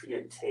 Pretty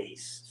good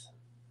taste.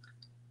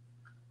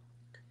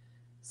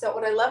 So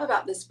what I love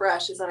about this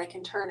brush is that I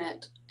can turn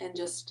it and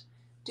just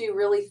do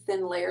really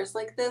thin layers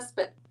like this,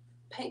 but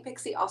Paint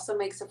Pixie also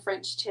makes a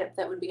French tip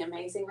that would be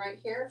amazing right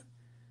here.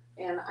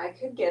 And I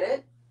could get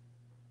it,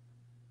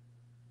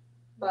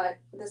 but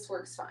this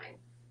works fine.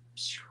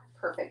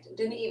 Perfect.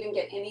 Didn't even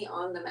get any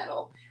on the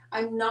metal.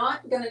 I'm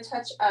not going to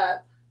touch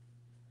up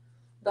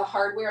the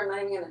hardware. I'm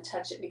not even going to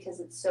touch it because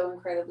it's so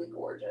incredibly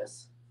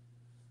gorgeous.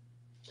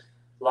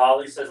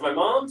 Lolly says, my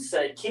mom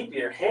said, keep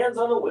your hands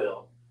on the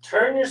wheel.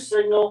 Turn your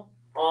signal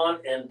on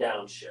and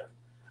downshift.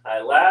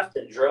 I laughed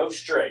and drove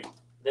straight.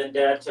 Then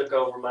Dad took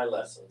over my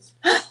lessons.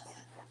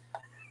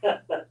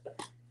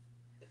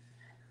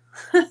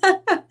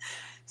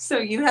 So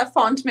you have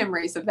fond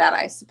memories of that,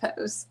 I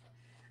suppose.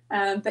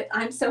 But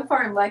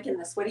I'm liking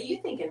this. What are you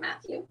thinking,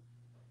 Matthew?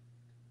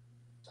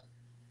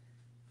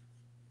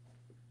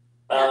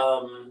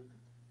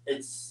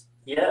 It's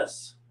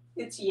yes.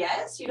 It's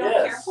yes? You don't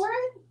care for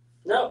it?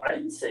 No, I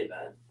didn't say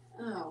that.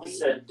 Oh. I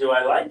said, do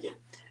I like it?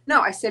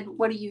 No, I said,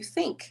 what do you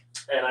think?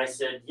 And I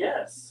said,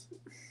 yes.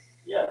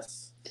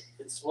 Yes.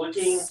 It's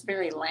looking. It's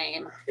very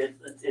lame.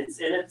 It's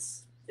in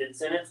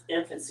its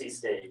infancy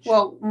stage.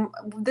 Well,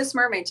 this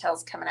mermaid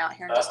tail's coming out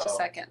here in just a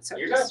second. So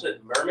you're gonna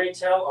put mermaid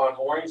tail on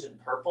orange and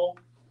purple.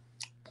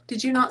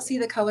 Did you not see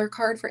the color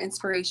card for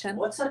inspiration?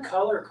 What's a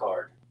color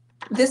card?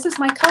 This is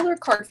my color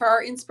card for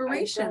our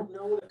inspiration. I don't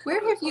know what a Where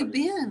color have you card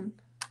is. been?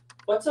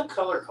 What's a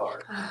color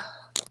card?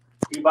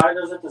 Do you buy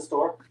those at the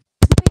store?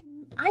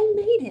 I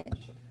made it.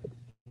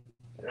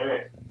 All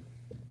right.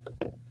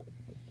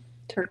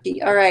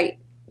 Turkey. All right.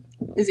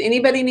 Does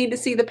anybody need to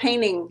see the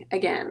painting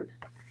again?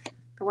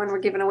 The one we're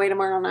giving away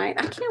tomorrow night.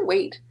 I can't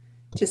wait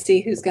to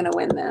see who's going to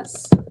win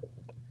this.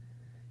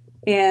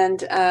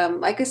 And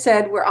like I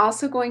said, we're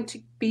also going to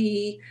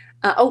be,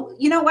 oh,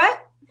 you know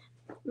what?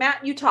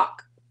 Matt, you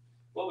talk.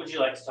 What would you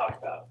like to talk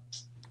about?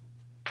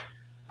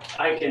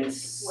 I can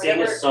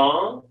sing a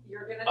song.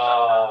 You're going to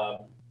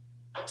talk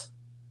about.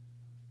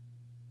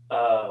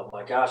 Oh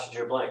my gosh, I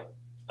drew a blank.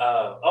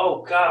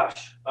 Oh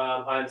gosh,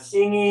 I'm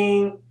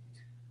singing.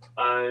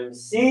 Oh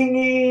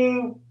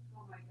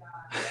my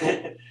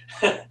God.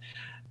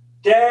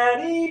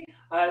 Daddy,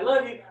 I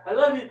love you, I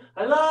love you,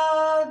 I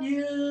love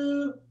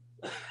you.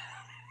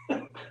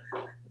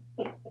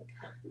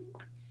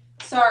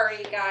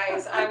 Sorry,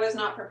 guys. I was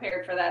not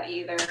prepared for that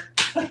either.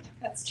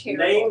 That's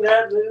terrible. Name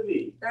that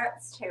movie.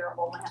 That's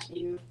terrible,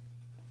 Matthew.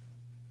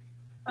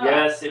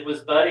 Yes, it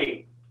was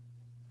Buddy.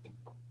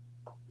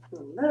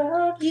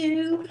 Love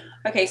you.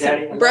 Okay, so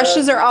Daddy,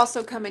 brushes are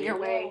also coming your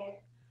way.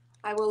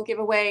 I will give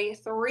away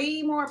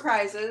 3 more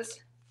prizes.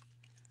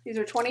 These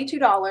are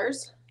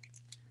 $22,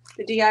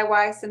 the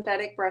DIY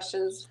synthetic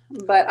brushes,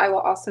 but I will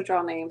also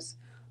draw names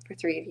for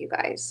 3 of you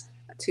guys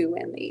to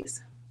win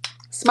these.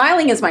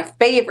 Smiling is my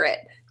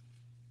favorite.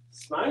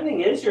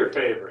 Smiling is your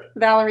favorite.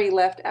 Valerie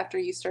left after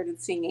you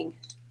started singing.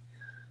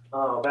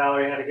 Oh,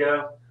 Valerie had to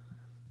go.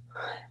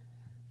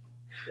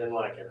 Didn't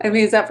like it. I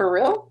mean, is that for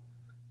real?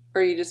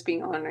 Or are you just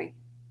being ornery?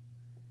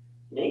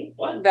 Me?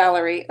 What?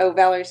 Valerie. Oh,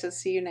 Valerie says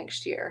see you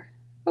next year.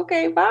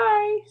 Okay,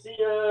 bye. See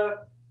ya.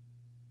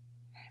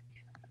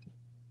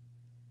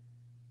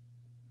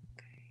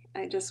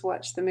 I just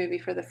watched the movie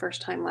for the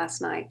first time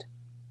last night.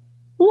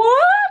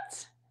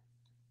 What?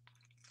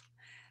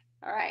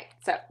 All right,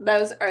 so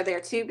those are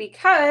there too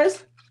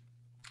because,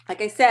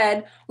 like I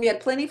said, we had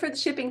plenty for the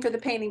shipping for the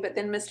painting, but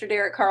then Mr.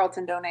 Derek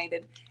Carlton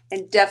donated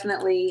and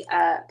definitely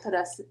put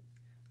us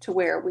to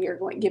where we are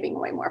giving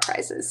away more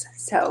prizes.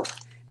 So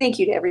thank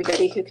you to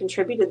everybody who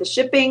contributed the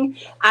shipping.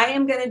 I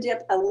am going to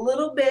dip a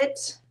little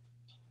bit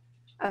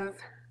of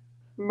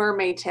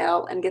mermaid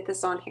tail and get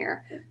this on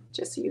here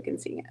just so you can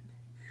see it.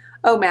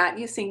 Oh, Matt,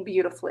 you sing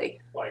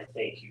beautifully. Why,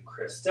 thank you,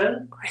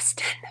 Kristen.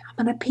 Kristen,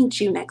 I'm going to paint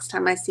you next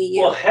time I see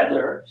you. Well,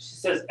 Heather, she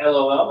says,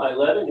 LOL, my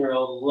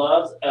 11-year-old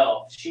loves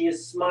Elf. She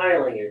is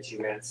smiling at you,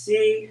 man.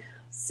 See,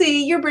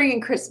 you're bringing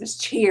Christmas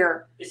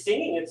cheer.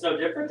 singing, it's no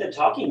different than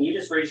talking. You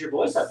just raise your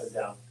voice up and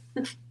down.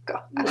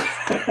 God.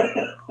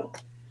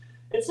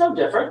 It's no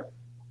different,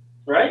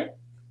 right?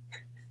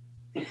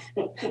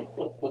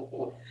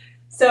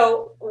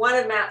 So one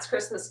of Matt's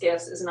Christmas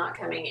gifts is not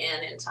coming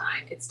in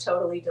time. It's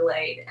totally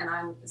delayed, and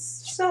I'm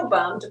so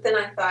bummed. But then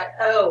I thought,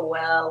 oh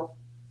well,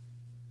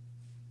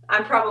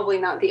 I'm probably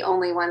not the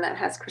only one that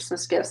has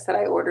Christmas gifts that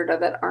I ordered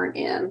that aren't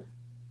in.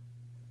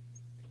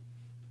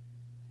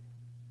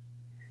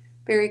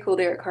 Very cool,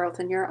 Derek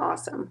Carlton. You're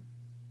awesome.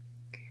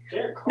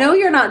 Derek Carlton. No,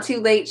 you're not too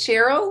late,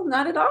 Cheryl.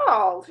 Not at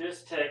all.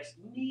 Just text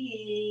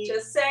me.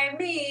 Just say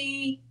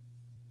me.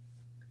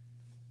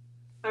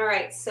 All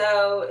right,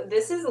 so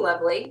this is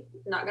lovely.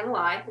 Not gonna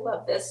lie,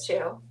 love this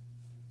too.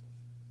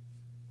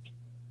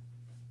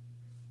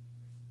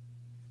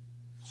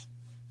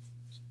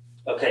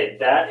 Okay,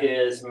 that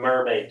is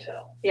mermaid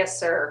tail. Yes,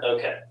 sir.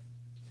 Okay.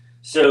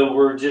 So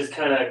we're just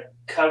kind of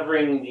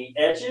covering the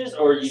edges,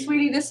 or you?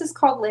 Sweetie, this is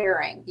called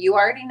layering. You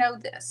already know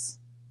this.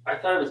 I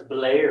thought it was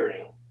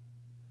layering.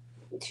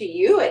 To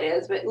you it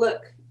is, but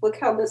look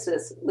how this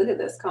is. Look at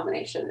this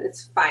combination.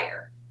 It's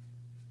fire.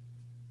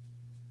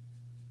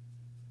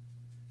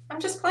 I'm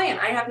just playing.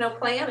 I have no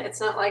plan. It's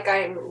not like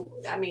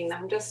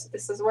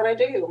this is what I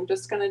do. I'm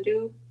just going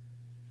to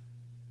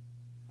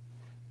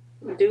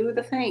do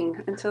the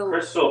thing until.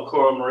 Crystal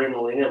Coral Marie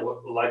Molina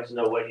would like to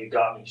know what you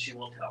got me. She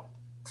won't tell.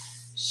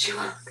 She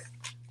won't.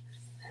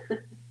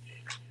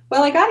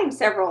 Well, I got him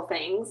several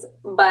things,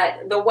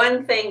 but the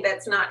one thing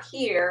that's not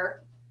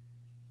here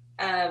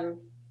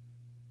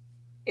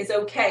is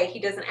okay. He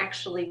doesn't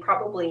actually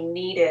probably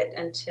need it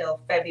until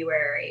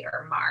February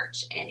or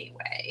March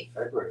anyway.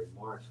 February,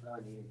 March.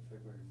 What do I need in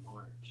February,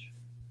 March?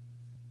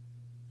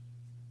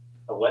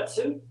 A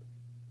wetsuit?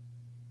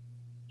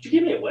 Did you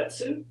give me a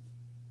wetsuit?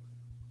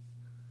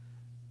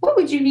 What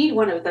would you need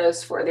one of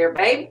those for there,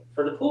 babe?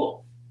 For the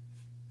pool.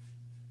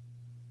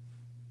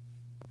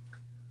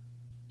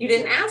 You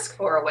didn't ask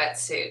for a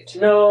wetsuit.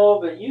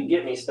 No, but you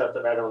get me stuff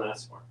that I don't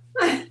ask for.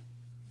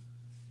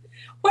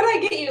 What did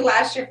I get you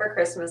last year for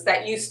Christmas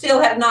that you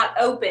still have not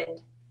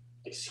opened?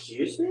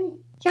 Excuse me?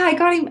 Yeah, I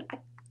got him,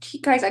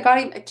 guys, I got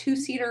him a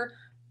 2-seater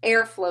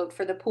air float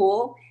for the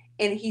pool,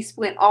 and he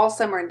went all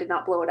summer and did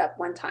not blow it up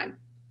one time.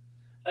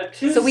 A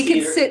 2-seater? So we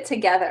can sit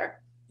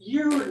together.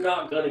 You're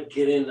not going to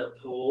get in the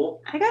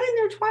pool. I got in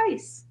there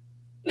twice.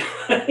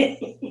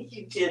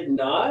 You did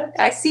not?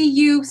 I see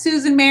you,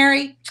 Susan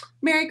Mary.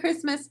 Merry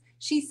Christmas.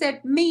 She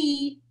said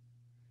me.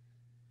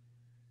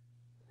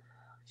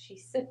 She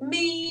said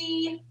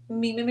me.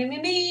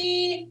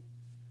 Me.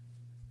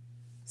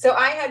 So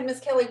I had Miss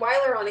Kelly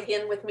Weiler on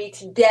again with me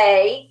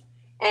today,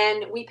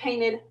 and we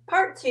painted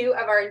part 2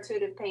 of our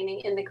intuitive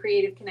painting in the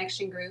Creative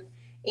Connection group.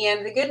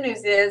 And the good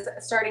news is,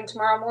 starting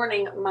tomorrow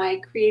morning,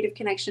 my Creative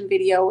Connection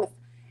video with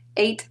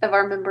 8 of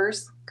our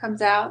members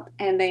comes out,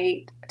 and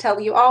they tell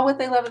you all what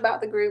they love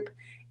about the group.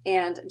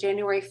 And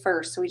January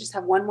 1st, so we just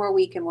have one more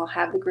week, and we'll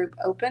have the group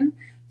open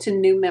to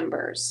new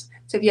members.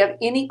 So if you have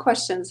any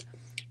questions,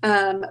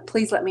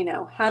 please let me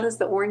know. How does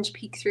the orange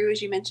peek through,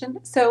 as you mentioned?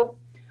 So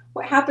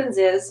what happens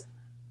is,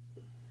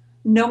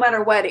 no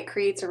matter what, it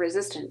creates a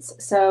resistance.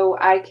 So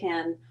I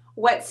can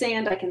wet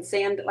sand, I can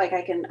sand, like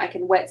I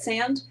can wet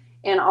sand,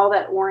 and all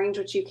that orange,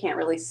 which you can't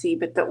really see,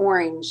 but the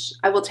orange,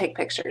 I will take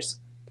pictures.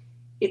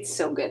 It's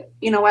so good.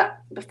 You know what?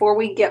 Before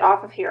we get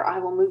off of here, I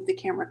will move the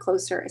camera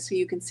closer so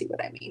you can see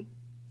what I mean.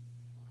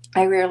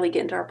 I rarely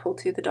get into our pool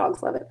too. The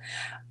dogs love it.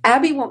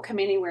 Abby won't come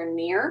anywhere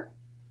near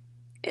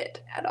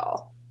it at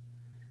all.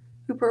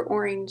 Hooper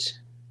Orange,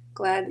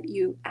 glad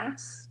you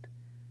asked.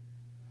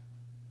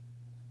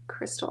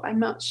 Crystal, I'm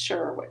not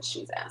sure what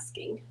she's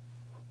asking.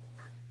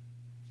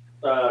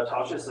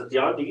 Tasha says,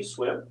 Dionne, do you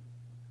swim?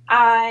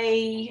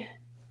 I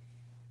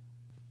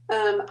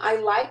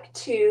like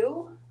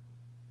to.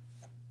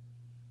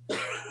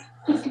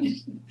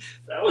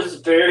 That was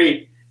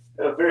very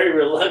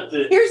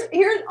reluctant. Here's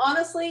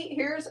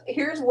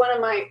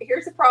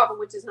the problem,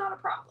 which is not a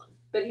problem,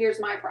 but here's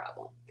my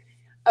problem.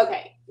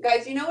 Okay,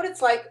 guys, you know what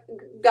it's like?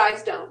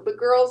 Guys don't, but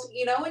girls,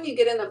 you know when you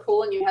get in the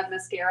pool and you have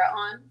mascara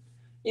on,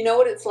 you know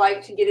what it's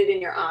like to get it in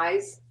your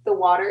eyes, the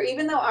water,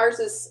 even though ours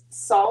is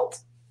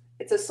salt.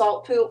 It's a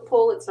salt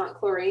pool. It's not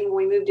chlorine.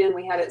 When we moved in,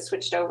 we had it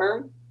switched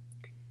over.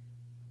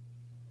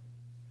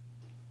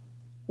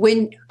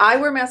 When I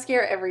wear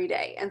mascara every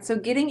day, and so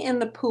getting in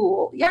the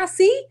pool, yeah,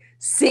 see,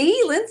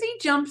 Lindsay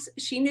jumps.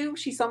 She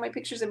saw my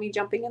pictures of me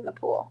jumping in the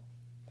pool.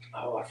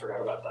 Oh, I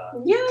forgot about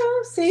that. Yeah,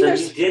 see, so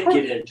you did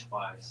get in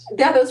twice.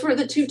 Yeah, those were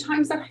the 2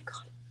 times that I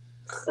got it.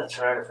 That's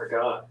right, I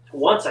forgot.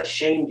 Once I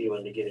shamed you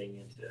into getting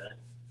into it.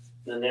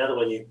 Then the other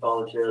one you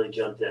voluntarily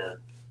jumped in.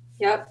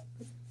 Yep.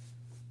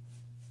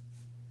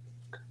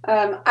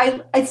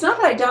 It's not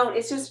that I don't.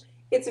 It's just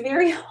it's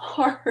very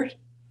hard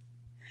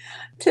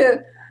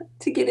to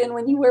get in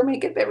when you wear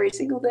makeup every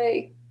single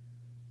day.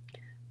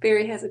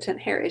 Very hesitant,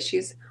 hair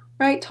issues.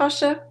 Right,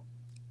 Tasha?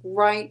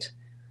 Right.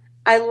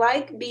 I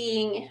like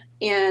being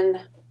in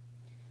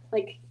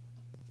like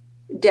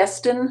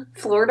Destin,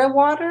 Florida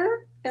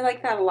water. I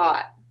like that a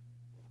lot.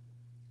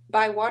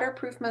 Buy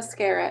waterproof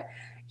mascara.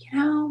 You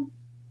know,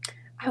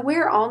 I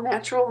wear all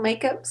natural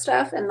makeup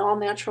stuff and all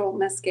natural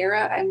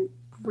mascara. I'm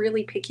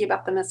really picky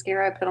about the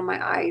mascara I put on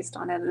my eyes,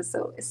 Donna. And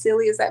so as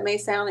silly as that may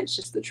sound, it's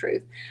just the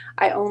truth.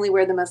 I only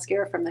wear the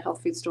mascara from the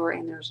health food store,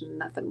 and there's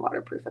nothing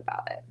waterproof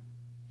about it.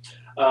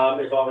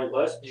 Evolving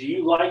Plus, do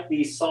you like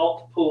the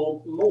salt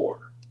pool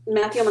more?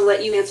 Matthew, I'm going to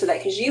let you answer that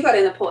because you got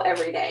in the pool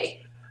every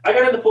day. I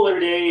got in the pool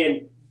every day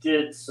and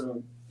did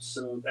some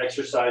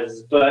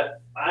exercises,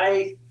 but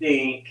I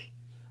think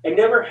I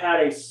never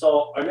had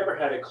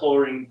a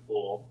chlorine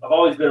pool. I've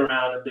always been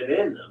around and been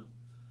in them,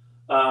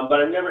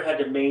 but I've never had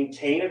to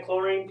maintain a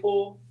chlorine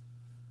pool.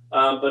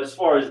 But as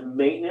far as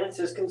maintenance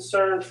is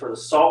concerned for the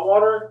salt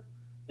water,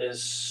 it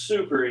is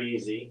super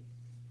easy.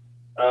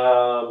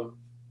 I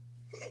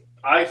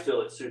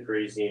feel it's super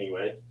easy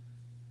anyway.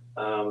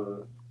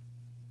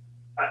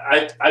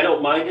 I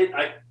don't mind it.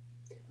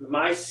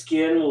 My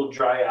skin will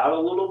dry out a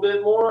little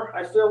bit more,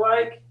 I feel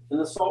like, in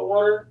the salt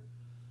water.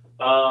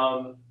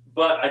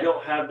 But I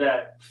don't have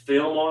that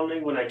film on me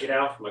when I get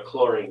out from a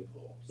chlorine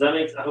pool.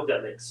 I hope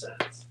that makes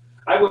sense.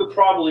 I would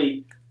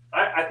probably,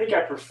 I think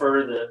I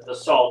prefer the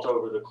salt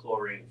over the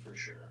chlorine for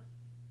sure.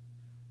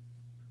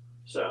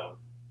 So.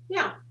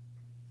 Yeah.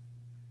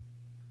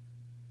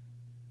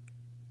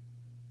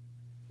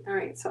 All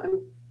right, so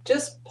I'm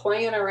just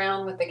playing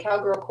around with the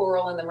cowgirl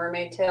coral and the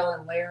mermaid tail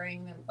and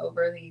layering them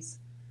over these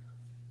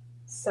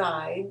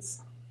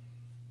sides.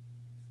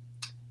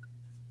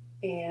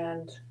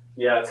 And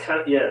yeah, it's kind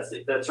of, yes,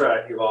 that's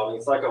right, Evolving.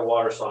 It's like a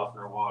water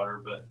softener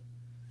water, but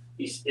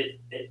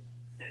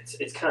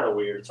it's kind of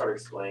weird. It's hard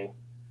to explain.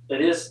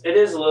 It is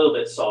a little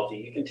bit salty.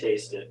 You can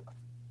taste it.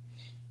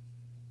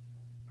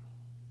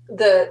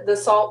 The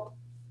salt,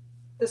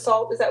 is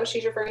that what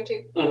she's referring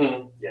to?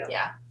 Mm-hmm. Yeah.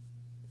 Yeah.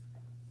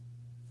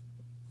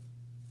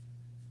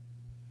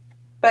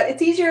 But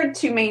it's easier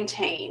to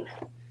maintain.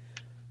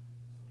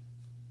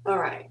 All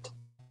right.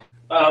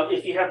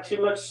 If you have too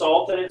much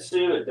salt in it,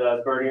 Sue, it does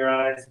burn your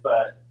eyes,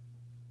 but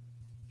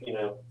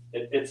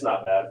it's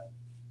not bad.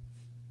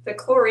 The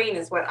chlorine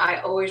is what I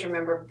always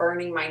remember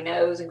burning my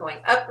nose and going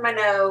up my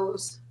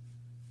nose.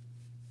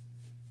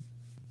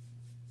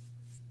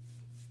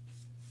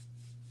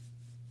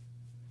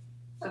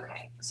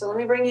 Okay, so let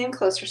me bring you in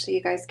closer so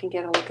you guys can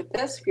get a look at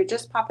this. If you're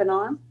just popping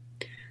on,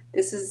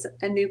 this is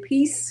a new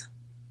piece.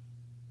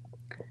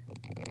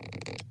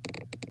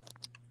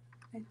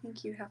 I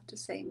think you have to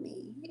say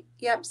me.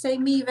 Yep, say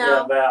me, Val.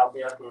 Yeah, Val.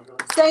 Yeah. Mm-hmm.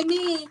 Say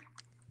me.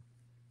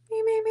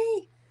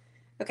 Me.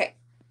 Okay.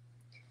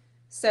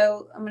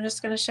 So I'm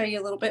just going to show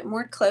you a little bit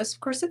more close. Of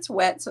course, it's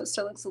wet, so it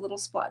still looks a little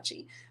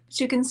splotchy. But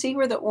you can see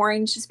where the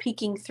orange is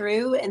peeking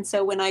through. And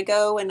so when I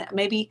go and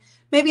maybe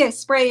I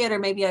spray it, or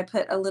maybe I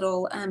put a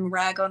little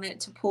rag on it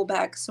to pull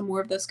back some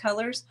more of those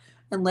colors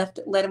and let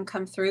them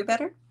come through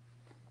better,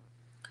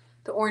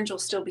 the orange will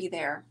still be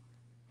there.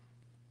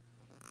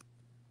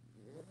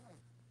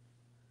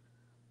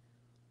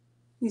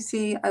 You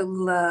see, I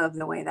love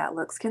the way that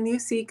looks. Can you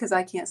see? Because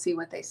I can't see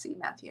what they see,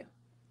 Matthew.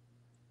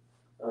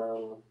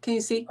 Can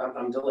you see?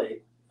 I'm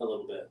delayed a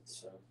little bit,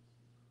 so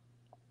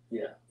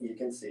yeah, you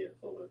can see it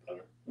a little bit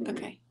better. Mm-hmm.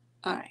 Okay,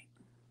 all right.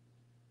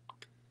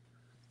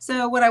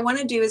 So what I want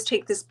to do is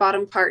take this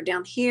bottom part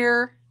down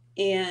here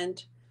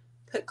and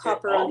put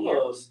copper on here.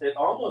 It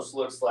almost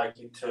looks like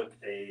you took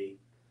it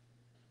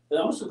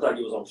almost looked like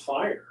it was on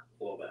fire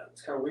a little bit.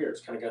 It's kind of weird.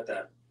 It's kind of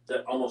got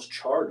that almost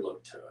charred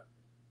look to it.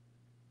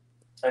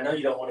 I know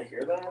you don't want to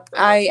hear that.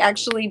 I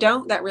actually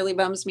don't. That really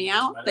bums me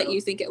out that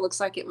you think it looks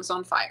like it was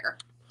on fire.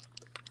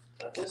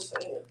 I'm just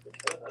saying it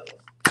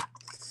because.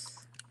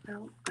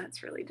 Well,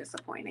 that's really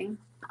disappointing.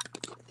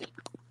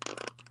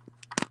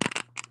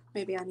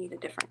 Maybe I need a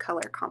different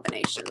color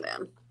combination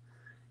then,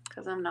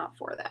 because I'm not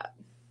for that.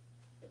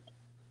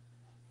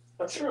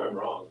 I'm sure I'm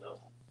wrong though.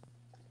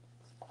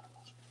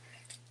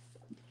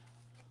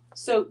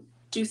 So,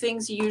 do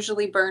things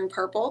usually burn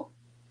purple?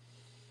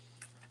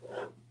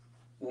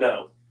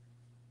 No.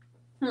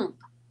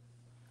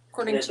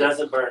 According it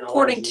doesn't burn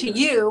according to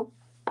you.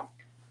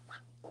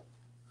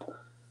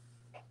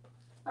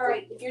 All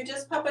right, if you're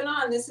just popping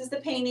on, this is the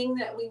painting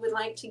that we would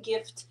like to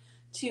gift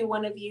to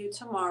one of you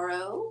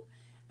tomorrow.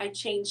 I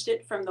changed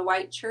it from the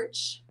white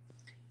church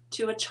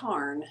to a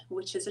charn,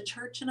 which is a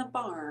church and a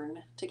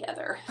barn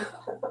together.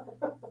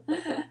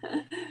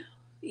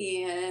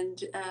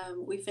 And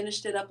we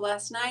finished it up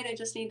last night. I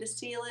just need to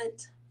seal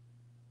it.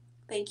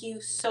 Thank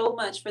you so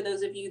much for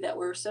those of you that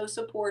were so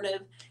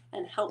supportive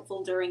and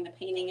helpful during the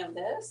painting of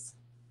this.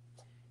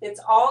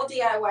 It's all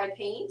DIY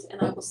paint,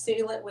 and I will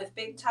seal it with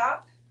Big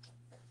Top.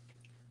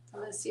 I'm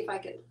going to see if I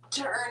can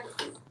turn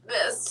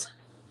this.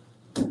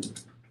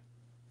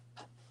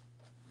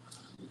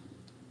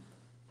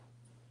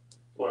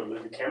 Want to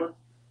move the camera?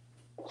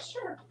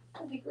 Sure,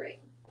 that'd be great.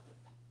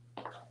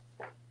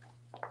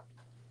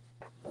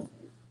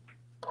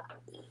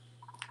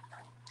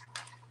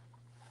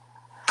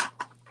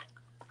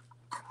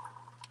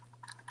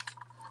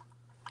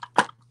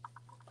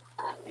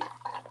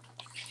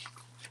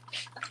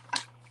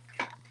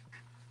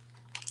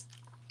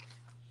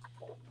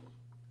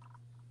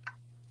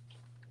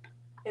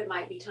 It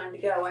might be time to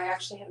go. I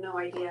actually have no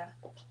idea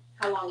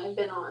how long I've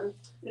been on.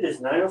 It is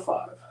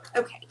 9:05.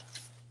 Okay.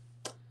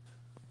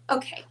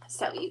 Okay,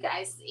 so you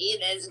guys see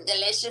this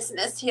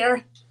deliciousness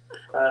here.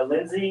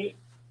 Lindsay,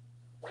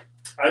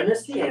 I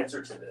missed the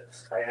answer to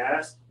this. I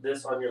asked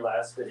this on your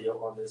last video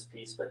on this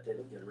piece, but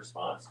didn't get a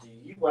response. Do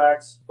you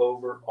wax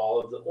over all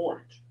of the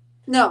orange?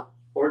 No.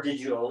 Or did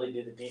you only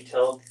do the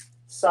detailed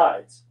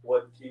sides?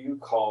 What you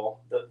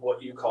call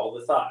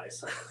the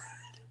thighs?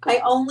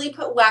 I only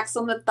put wax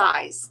on the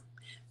thighs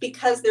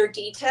because they're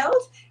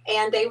detailed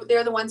and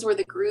they're the ones where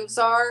the grooves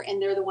are, and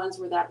they're the ones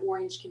where that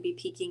orange can be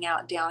peeking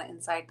out down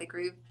inside the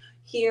groove.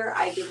 Here,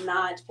 I did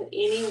not put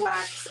any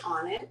wax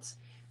on it.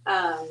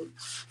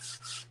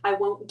 I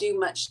won't do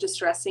much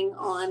distressing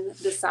on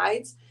the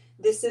sides.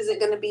 This isn't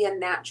going to be a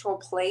natural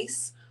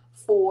place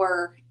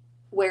for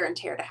wear and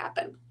tear to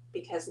happen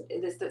because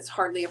it's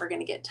hardly ever going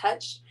to get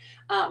touched.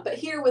 But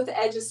here with the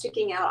edges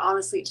sticking out,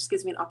 honestly, it just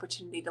gives me an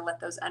opportunity to let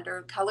those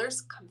under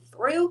colors come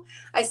through.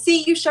 I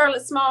see you,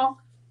 Charlotte Small.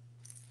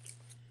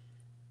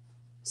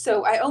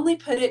 So I only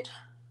put it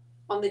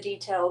on the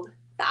detailed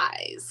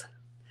thighs.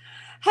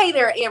 Hey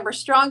there, Amber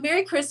Strong.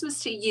 Merry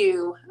Christmas to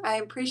you. I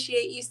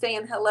appreciate you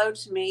saying hello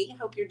to me.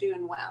 Hope you're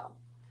doing well.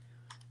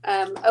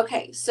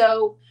 Okay,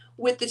 so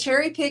with the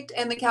cherry picked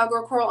and the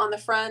cowgirl coral on the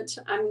front,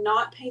 I'm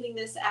not painting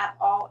this at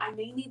all. I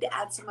may need to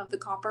add some of the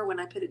copper when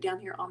I put it down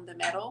here on the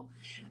metal.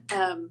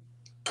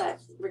 But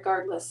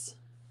regardless,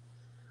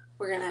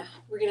 we're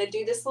gonna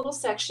do this little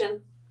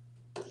section,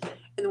 and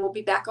then we'll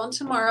be back on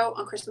tomorrow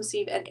on Christmas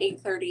Eve at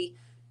 8:30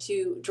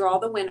 to draw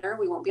the winner.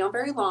 We won't be on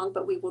very long,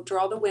 but we will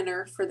draw the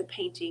winner for the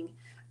painting,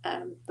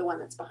 the one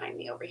that's behind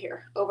me over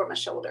here, over my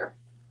shoulder.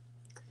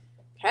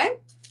 Okay.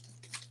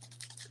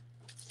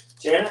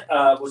 Janet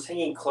was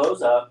hanging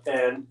clothes up,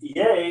 and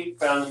yay,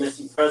 found a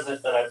missing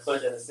present that I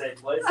put in a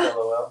safe place.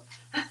 LOL.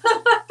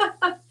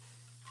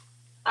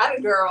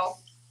 Atta girl.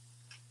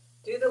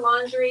 Do the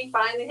laundry,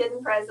 find the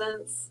hidden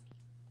presents.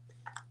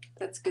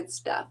 That's good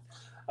stuff.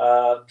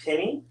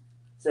 Penny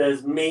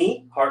says,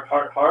 me, heart,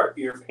 heart, heart,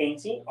 your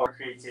painting, art,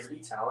 creativity,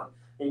 talent,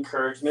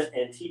 encouragement,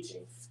 and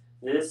teaching.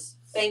 This,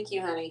 thank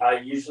you, honey. I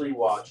usually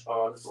watch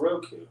on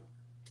Roku.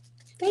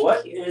 Thank you.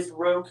 What is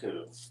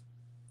Roku?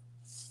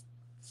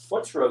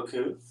 What's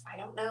Roku? I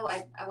don't know.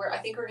 I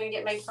think we're going to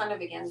get made fun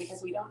of again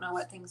because we don't know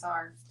what things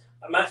are.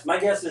 My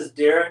guess is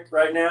Derek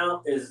right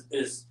now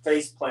is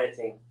face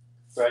planting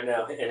right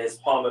now in his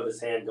palm of his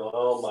hand going,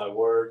 oh my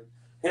word.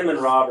 Him and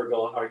Rob are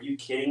going, are you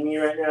kidding me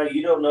right now?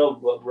 You don't know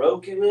what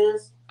Roku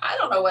is? I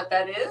don't know what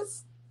that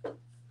is.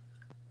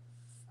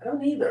 I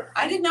don't either.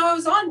 I didn't know I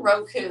was on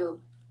Roku.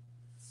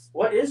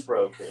 What is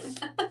Roku?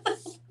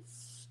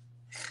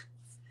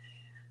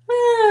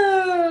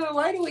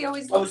 Why do we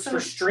always look Oh, it's for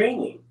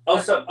streaming.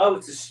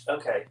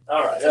 Okay.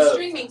 All right. It's a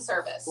streaming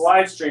service.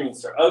 Live streaming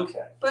service.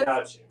 Okay. But,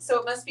 gotcha. So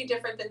it must be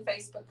different than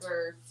Facebook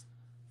or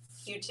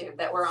YouTube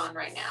that we're on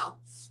right now.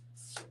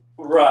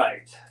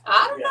 Right.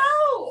 I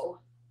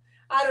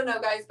don't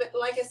know, guys. But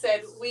like I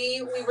said,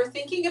 we were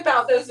thinking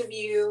about those of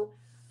you,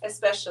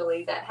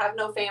 especially that have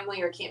no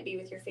family or can't be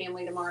with your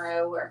family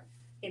tomorrow, or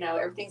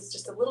everything's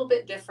just a little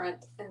bit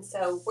different. And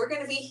so we're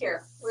going to be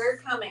here. We're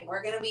coming.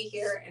 We're going to be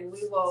here, and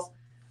we will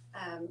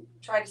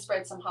try to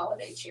spread some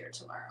holiday cheer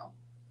tomorrow.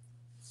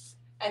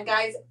 And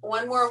guys,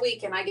 one more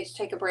week and I get to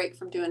take a break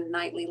from doing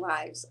nightly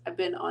lives. I've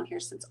been on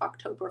here since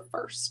October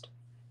 1st,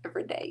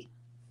 every day.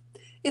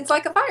 It's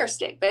like a fire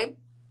stick, babe.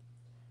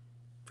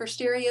 For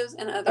stereos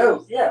and others.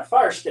 Oh, yeah,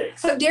 fire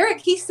sticks. So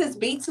Derek, he says,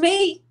 beats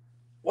me.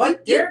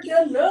 What? Derek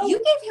doesn't know? You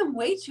gave him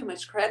way too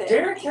much credit.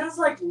 Derek has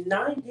like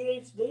 9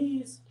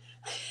 PhDs.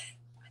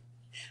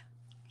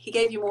 He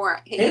gave you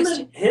more.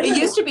 It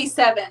used to be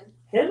 7.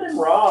 Him and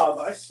Rob,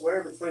 I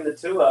swear between the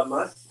two of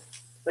them,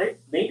 they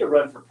need to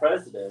run for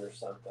president or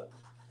something.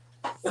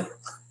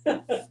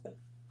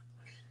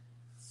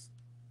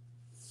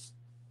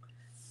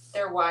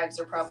 Their wives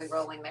are probably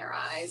rolling their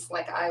eyes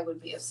like I would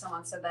be if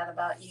someone said that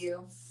about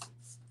you.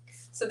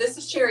 So this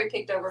is cherry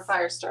picked over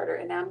fire starter,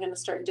 and now I'm going to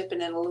start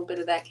dipping in a little bit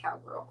of that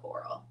cowgirl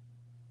coral.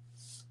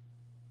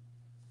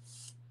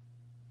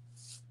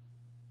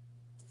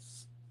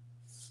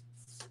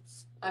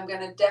 I'm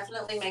going to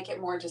definitely make it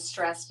more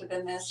distressed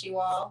than this, you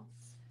all.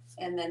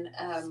 And then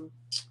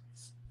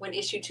when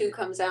issue 2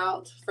 comes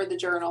out for the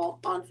journal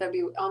on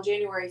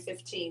January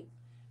 15th,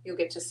 you'll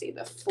get to see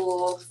the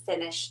full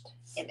finished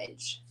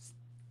image.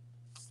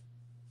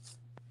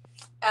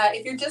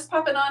 If you're just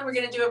popping on, we're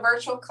going to do a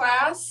virtual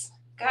class,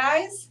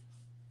 guys.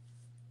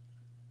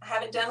 I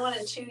haven't done one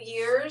in 2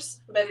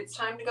 years, but it's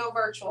time to go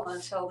virtual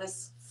until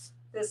this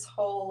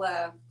whole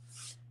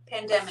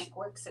pandemic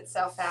works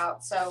itself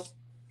out. So.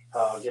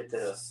 Oh, get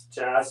this.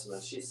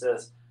 Jasmine, she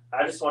says,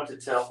 I just want to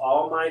tell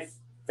all my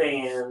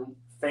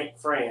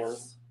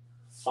friends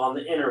on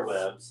the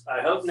interwebs, I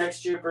hope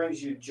next year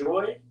brings you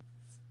joy.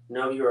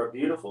 Know you are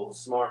beautiful,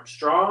 smart,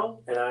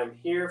 strong, and I'm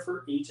here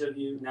for each of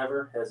you.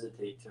 Never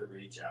hesitate to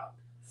reach out.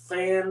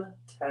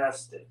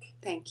 Fantastic.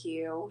 Thank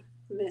you,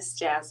 Miss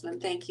Jasmine.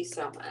 Thank you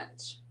so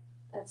much.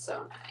 That's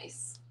so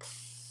nice.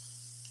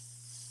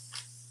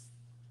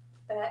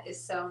 That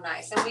is so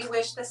nice. And we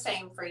wish the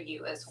same for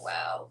you as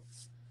well.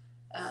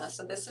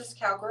 So this is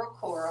cowgirl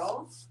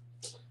coral.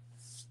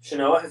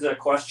 Shanoa has a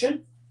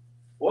question.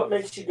 What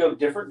makes you go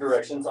different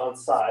directions on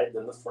side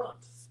than the front?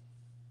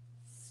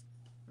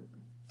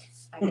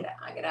 I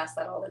get asked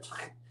that all the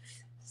time.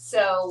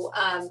 So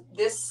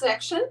this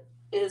section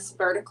is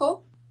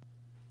vertical,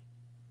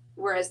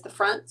 whereas the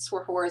fronts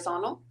were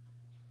horizontal.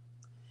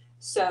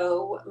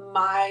 So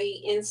my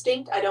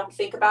instinct, I don't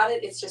think about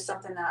it. It's just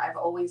something that I've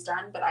always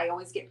done, but I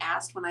always get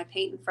asked when I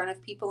paint in front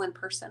of people in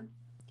person.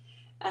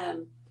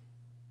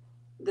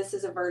 This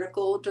is a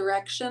vertical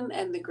direction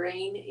and the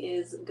grain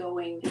is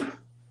going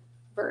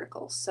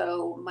vertical.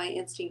 So my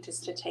instinct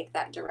is to take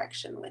that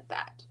direction with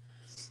that.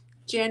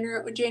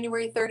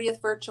 January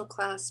 30th virtual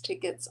class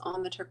tickets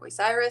on the Turquoise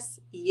Iris.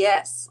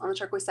 Yes, on the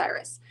Turquoise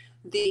Iris.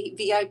 The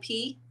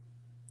VIP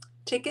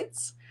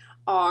tickets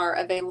are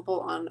available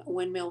on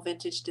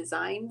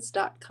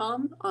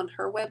windmillvintagedesigns.com on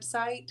her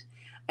website.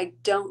 I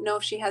don't know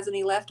if she has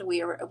any left.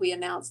 We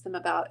announced them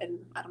about, I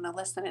don't know,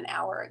 less than an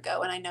hour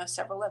ago, and I know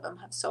several of them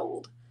have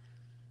sold.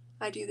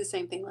 I do the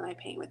same thing when I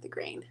paint with the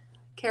grain.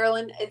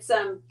 Carolyn, it's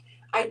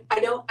I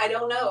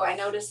don't know. I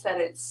noticed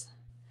that it's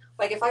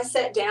like if I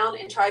sat down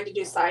and tried to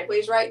do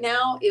sideways right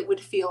now, it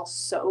would feel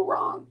so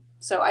wrong.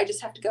 So I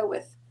just have to go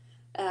with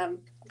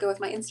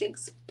my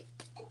instincts.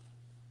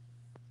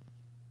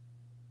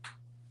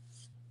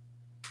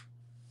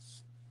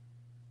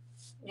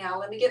 Now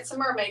let me get some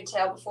mermaid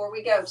tail before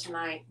we go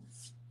tonight.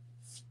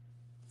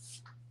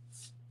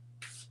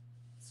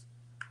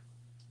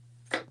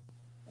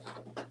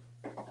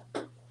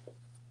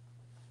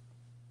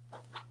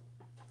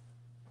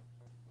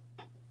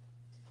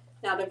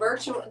 Now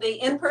the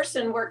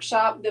in-person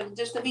workshop,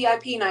 just the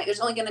VIP night,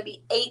 there's only going to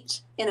be 8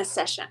 in a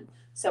session.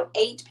 So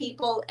 8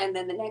 people, and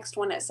then the next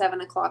one at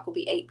 7 o'clock will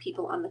be 8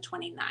 people on the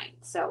 29th.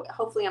 So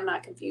hopefully I'm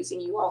not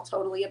confusing you all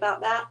totally about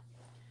that.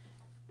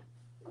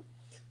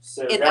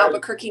 So in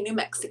Albuquerque, New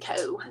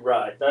Mexico.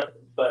 Right. But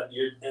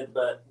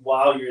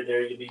while you're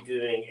there, you'll be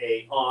doing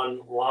a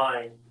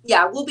online.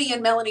 Yeah, we'll be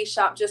in Melanie's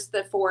shop, just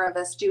the 4 of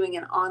us, doing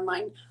an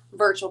online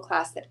virtual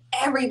class that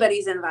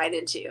everybody's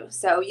invited to.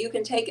 So you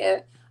can take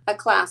a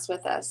class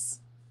with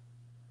us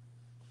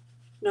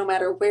no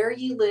matter where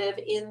you live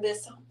in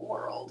this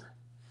world.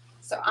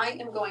 So I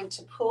am going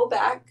to pull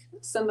back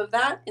some of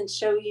that and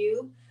show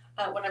you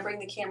when I bring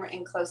the camera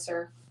in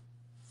closer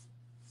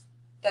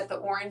that the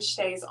orange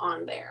stays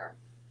on there,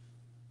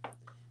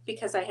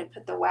 because I had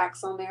put the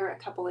wax on there a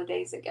couple of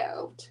days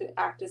ago to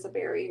act as a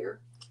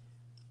barrier.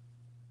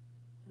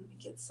 Let me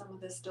get some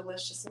of this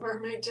delicious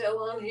mermaid tail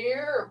on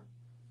here.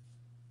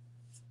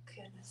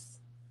 Goodness.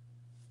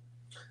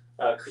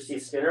 Christy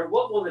Skinner,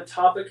 what will the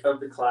topic of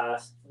the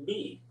class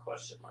be?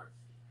 Question mark.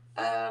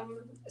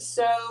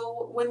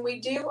 So when we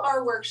do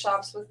our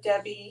workshops with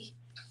Debbie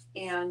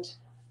and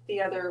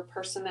the other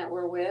person that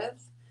we're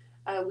with,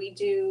 we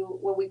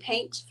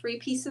paint 3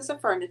 pieces of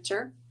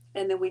furniture,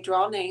 and then we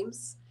draw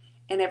names,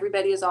 and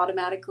everybody is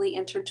automatically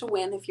entered to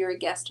win if you're a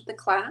guest of the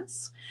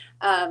class.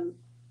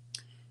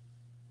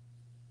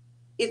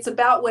 It's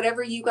about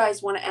whatever you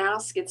guys want to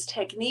ask. It's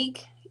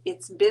technique,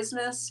 it's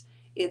business,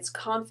 it's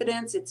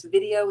confidence, it's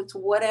video, it's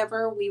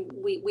whatever.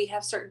 We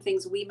have certain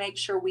things we make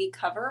sure we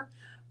cover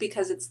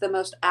because it's the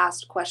most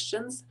asked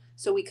questions.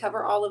 So we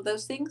cover all of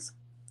those things.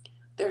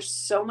 They're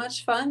so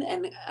much fun.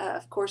 And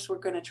of course, we're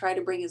going to try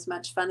to bring as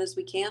much fun as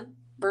we can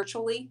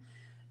virtually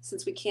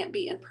since we can't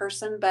be in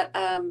person. But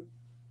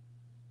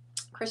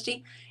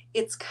Christy,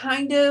 it's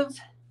kind of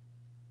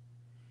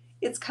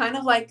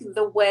like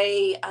the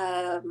way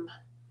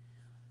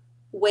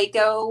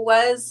Waco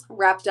was,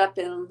 wrapped up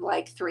in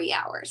like 3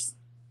 hours.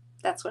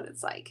 That's what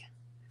it's like.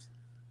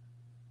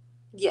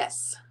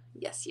 Yes.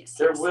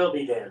 There will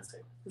be dancing.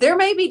 There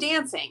may be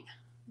dancing.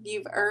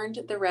 You've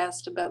earned the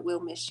rest, but we'll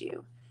miss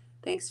you.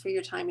 Thanks for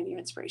your time and your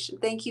inspiration.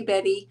 Thank you,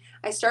 Betty.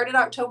 I started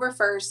October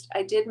 1st.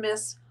 I did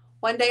miss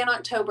 1 day in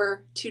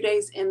October, 2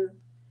 days in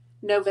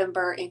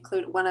November,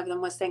 one of them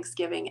was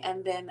Thanksgiving,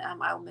 and then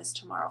I'll miss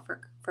tomorrow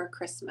for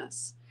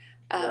Christmas.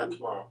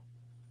 Tomorrow.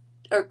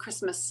 Or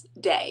Christmas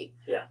Day.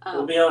 Yeah,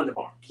 we'll be on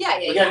tomorrow. Yeah.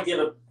 We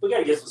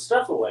gotta give some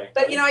stuff away.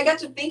 But I got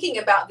to thinking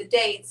about the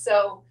dates,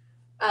 so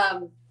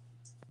I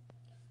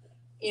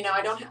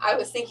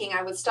was thinking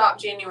I would stop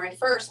January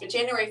 1st, but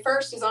January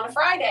 1st is on a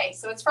Friday,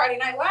 so it's Friday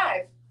Night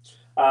Live.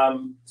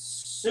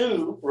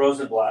 Sue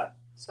Rosenblatt.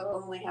 So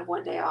I'll only have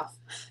 1 day off.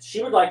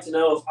 She would like to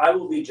know if I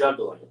will be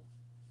juggling.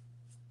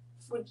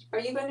 Are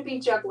you going to be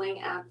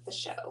juggling at the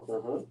show?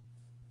 Mm-hmm.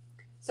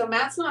 So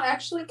Matt's not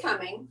actually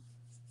coming.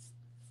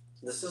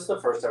 This is the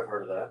first I've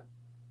heard of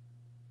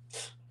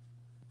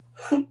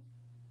that.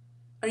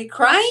 Are you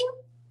crying?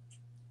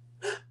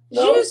 No.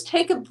 Did you just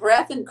take a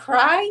breath and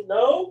cry?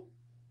 No.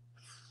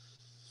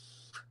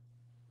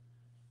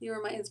 You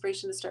were my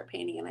inspiration to start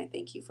painting, and I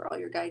thank you for all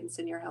your guidance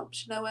and your help.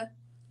 Shanoa,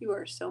 you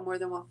are so more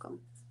than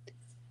welcome.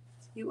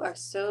 You are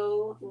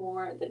so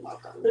more than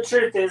welcome. The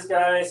truth is,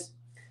 guys,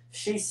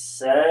 she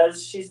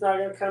says she's not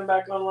going to come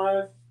back on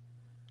live,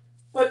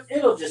 but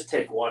it'll just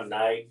take one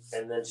night,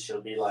 and then she'll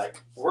be like,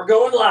 we're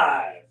going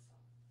live.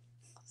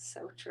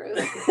 So true.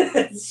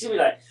 She'll be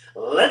like,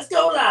 let's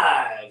go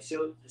live.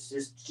 She'll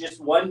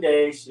just one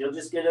day, she'll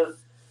just get a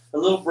a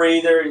little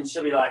breather, and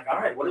she'll be like, "All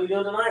right, what are we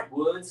doing tonight,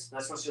 Woods?"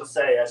 That's what she'll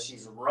say as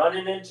she's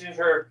running into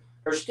her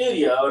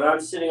studio, and I'm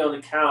sitting on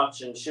the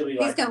couch, and she'll be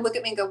like, He's gonna look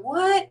at me and go,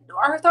 "What?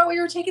 I thought we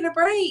were taking a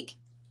break."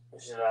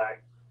 and she's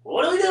like,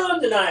 "What are we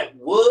doing tonight,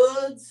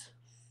 Woods?"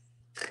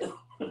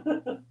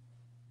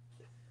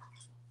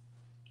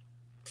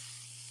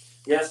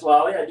 Yes,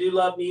 Lolly, I do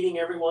love meeting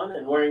everyone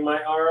and wearing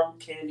my arm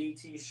candy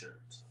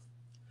t-shirt.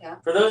 Yeah.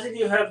 For those of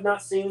you who have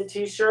not seen the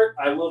t-shirt,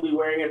 I will be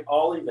wearing it at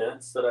all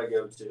events that I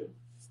go to.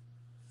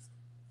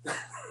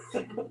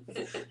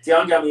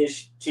 Dionne got me a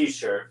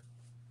t-shirt,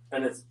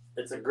 and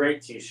it's a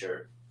great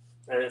t-shirt.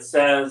 And it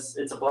says,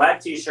 it's a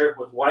black t-shirt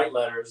with white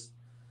letters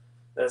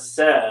that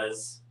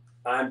says,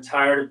 "I'm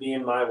tired of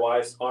being my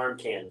wife's arm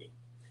candy."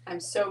 I'm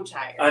so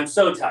tired. I'm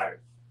so tired.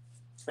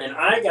 And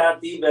I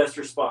got the best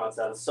response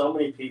out of so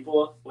many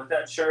people with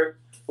that shirt.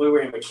 We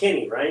were in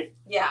McKinney, right?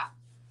 Yeah.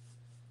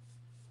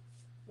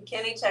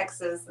 McKinney,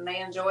 Texas, and they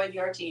enjoyed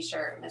your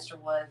t-shirt, Mr.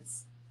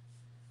 Woods.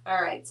 All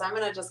right, so I'm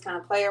going to just kind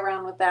of play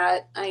around with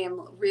that. I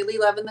am really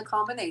loving the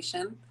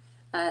combination.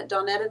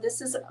 Dawnetta, this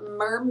is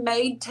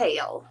Mermaid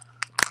Tail.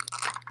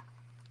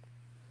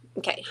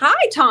 Okay, hi,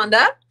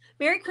 Tonda.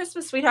 Merry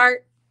Christmas,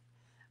 sweetheart.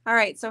 All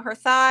right, so her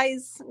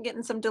thighs,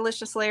 getting some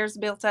delicious layers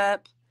built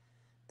up.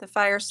 The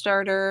fire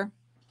starter.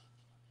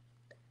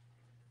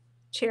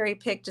 Cherry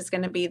picked is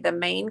going to be the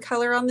main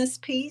color on this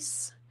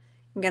piece.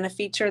 I'm going to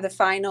feature the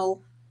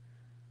final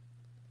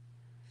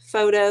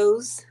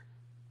photos.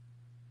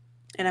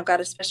 And I've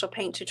got a special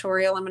paint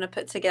tutorial I'm going to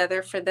put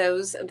together for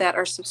those that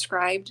are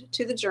subscribed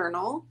to the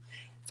journal.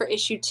 For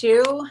issue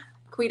 2,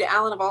 Quita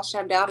Allen of All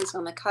Shabbed Out is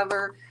on the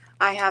cover.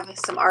 I have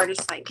some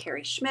artists like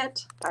Carrie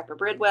Schmidt, Piper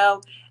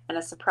Bridwell, and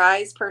a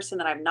surprise person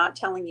that I'm not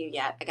telling you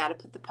yet. I got to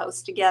put the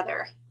post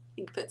together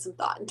and put some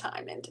thought and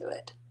time into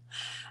it.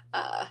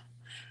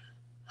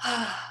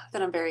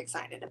 That I'm very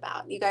excited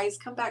about. You guys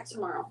come back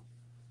tomorrow.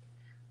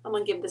 I'm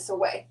going to give this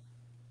away.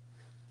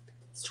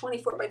 It's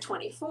 24 by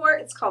 24.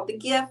 It's called The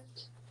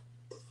Gift.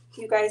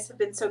 You guys have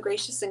been so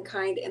gracious and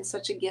kind and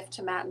such a gift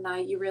to Matt and I.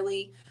 You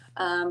really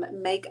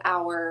make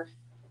our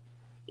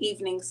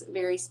evenings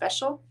very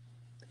special.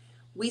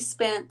 We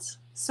spent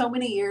so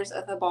many years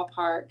at the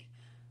ballpark,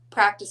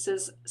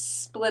 practices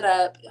split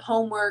up,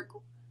 homework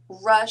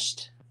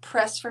rushed,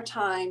 pressed for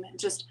time.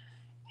 Just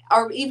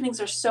our evenings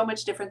are so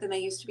much different than they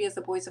used to be as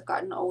the boys have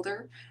gotten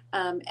older.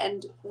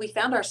 And we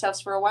found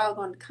ourselves for a while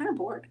going kind of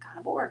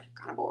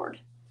bored.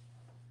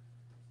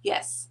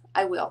 Yes,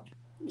 I will.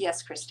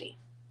 Yes, Christy.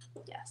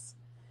 Yes.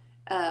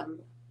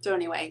 So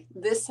anyway,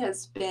 this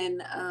has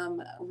been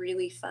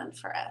really fun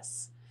for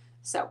us.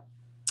 So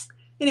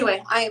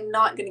anyway, I am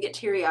not going to get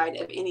teary-eyed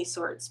of any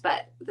sorts,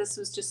 but this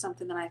was just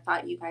something that I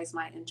thought you guys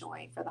might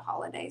enjoy for the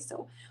holidays.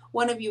 So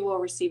one of you will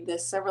receive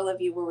this. Several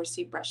of you will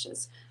receive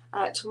brushes.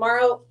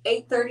 Tomorrow,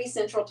 8:30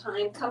 Central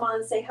Time. Come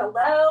on, say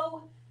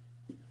hello.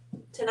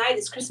 Tonight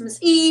is Christmas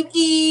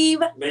Eve.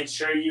 Make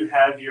sure you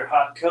have your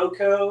hot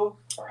cocoa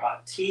or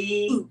hot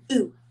tea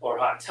or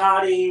hot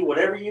toddy,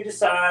 whatever you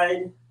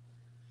decide.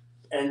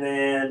 And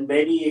then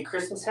maybe a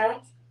Christmas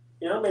hat.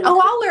 You know, maybe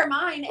I'll wear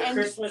mine. a And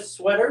Christmas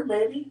sweater,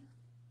 maybe.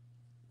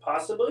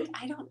 Possibly.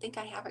 I don't think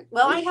I have it.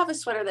 Well, I have a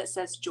sweater that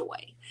says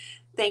joy.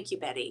 Thank you,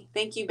 Betty.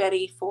 Thank you,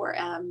 Betty, for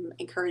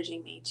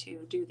encouraging me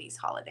to do these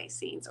holiday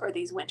scenes or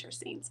these winter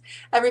scenes.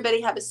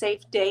 Everybody have a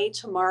safe day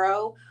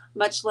tomorrow.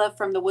 Much love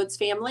from the Woods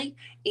family.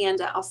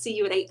 And I'll see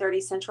you at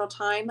 8:30 Central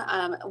Time.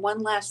 One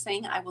last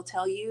thing I will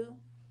tell you.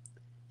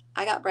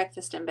 I got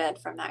breakfast in bed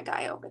from that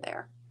guy over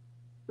there.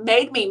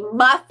 Made me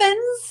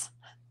muffins.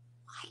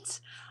 What?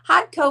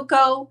 Hot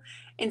cocoa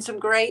and some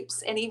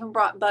grapes, and even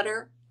brought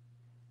butter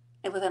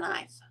and with a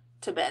knife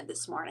to bed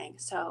this morning.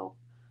 So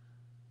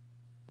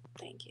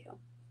thank you.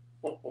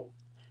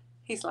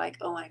 He's like,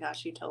 oh my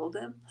gosh, you told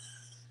him?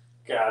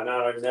 God,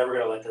 no, I'm never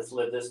going to let this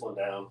live this one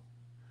down.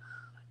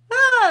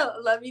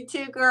 Oh, love you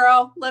too,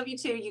 girl. Love you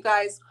too, you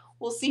guys.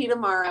 We'll see you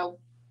tomorrow.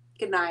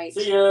 Good night.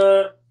 See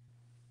ya.